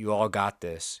 you all got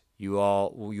this. You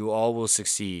all will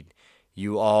succeed.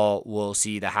 You all will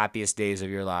see the happiest days of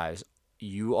your lives.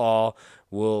 You all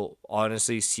will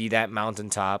honestly see that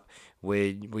mountaintop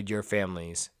with your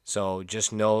families. So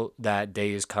just know that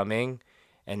day is coming,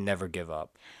 and never give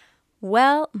up.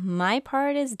 Well, my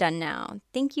part is done now.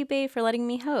 Thank you, babe, for letting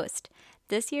me host.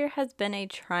 This year has been a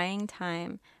trying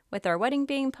time. With our wedding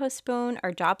being postponed,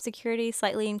 our job security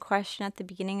slightly in question at the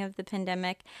beginning of the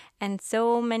pandemic, and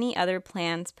so many other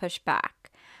plans pushed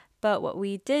back. But what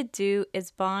we did do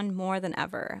is bond more than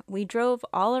ever. We drove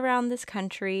all around this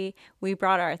country. We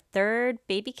brought our third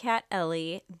baby cat,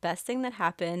 Ellie, best thing that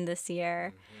happened this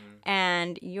year.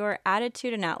 And your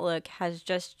attitude and outlook has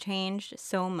just changed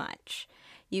so much.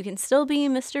 You can still be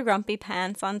Mr. Grumpy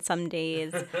Pants on some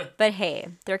days, but hey,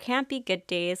 there can't be good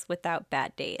days without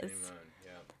bad days. Amen.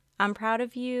 Yeah. I'm proud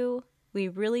of you. We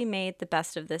really made the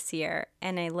best of this year,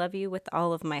 and I love you with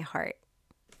all of my heart.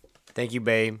 Thank you,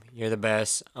 babe. You're the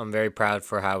best. I'm very proud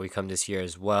for how we come this year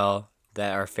as well,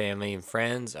 that our family and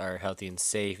friends are healthy and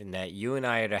safe, and that you and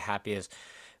I are the happiest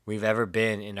we've ever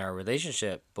been in our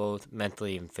relationship, both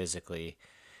mentally and physically.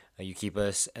 You keep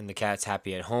us and the cats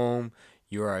happy at home.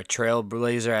 You are a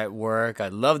trailblazer at work. I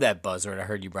love that buzzword. I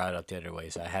heard you brought it up the other way,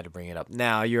 so I had to bring it up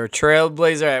now. You're a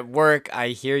trailblazer at work. I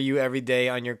hear you every day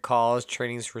on your calls,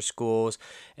 trainings for schools,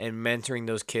 and mentoring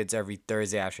those kids every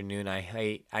Thursday afternoon.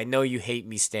 I know you hate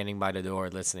me standing by the door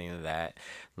listening to that,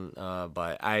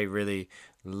 but I really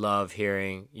love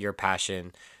hearing your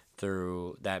passion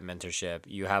through that mentorship.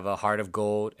 You have a heart of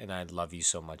gold, and I love you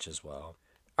so much as well.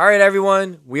 All right,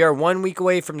 everyone, we are 1 week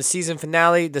away from the season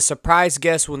finale. The surprise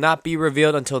guest will not be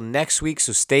revealed until next week,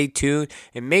 so stay tuned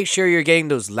and make sure you're getting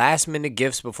those last-minute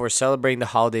gifts before celebrating the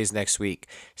holidays next week.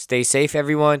 Stay safe,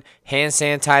 everyone. Hand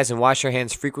sanitize and wash your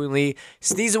hands frequently.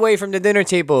 Sneeze away from the dinner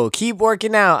table. Keep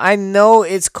working out. I know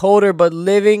it's colder, but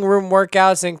living room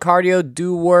workouts and cardio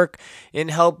do work and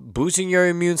help boosting your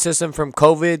immune system from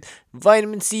COVID.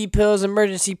 Vitamin C pills,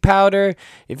 emergency powder.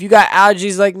 If you got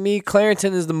allergies like me,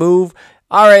 Clarington is the move.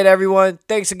 All right, everyone.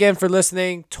 Thanks again for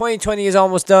listening. 2020 is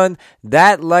almost done.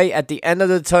 That light at the end of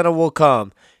the tunnel will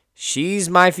come. She's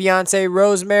my fiance,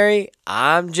 Rosemary.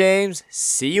 I'm James.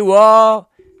 See you all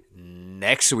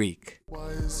next week. Why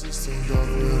is it so dark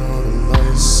with all the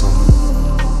lights on?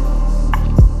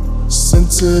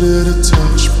 Sensitive to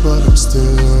touch, but I'm still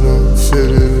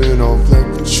unfitted in all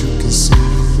black, but you can see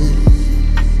me.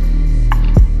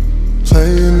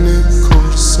 Playing it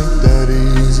cool, just ain't that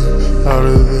easy. Out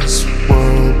of this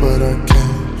world, but I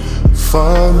can't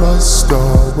find my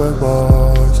star. Where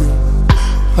are you?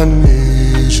 I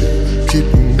need you,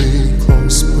 keeping me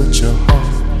close, but your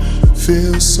heart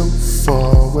feels so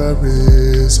far. Where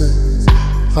is it?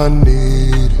 I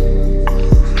need it.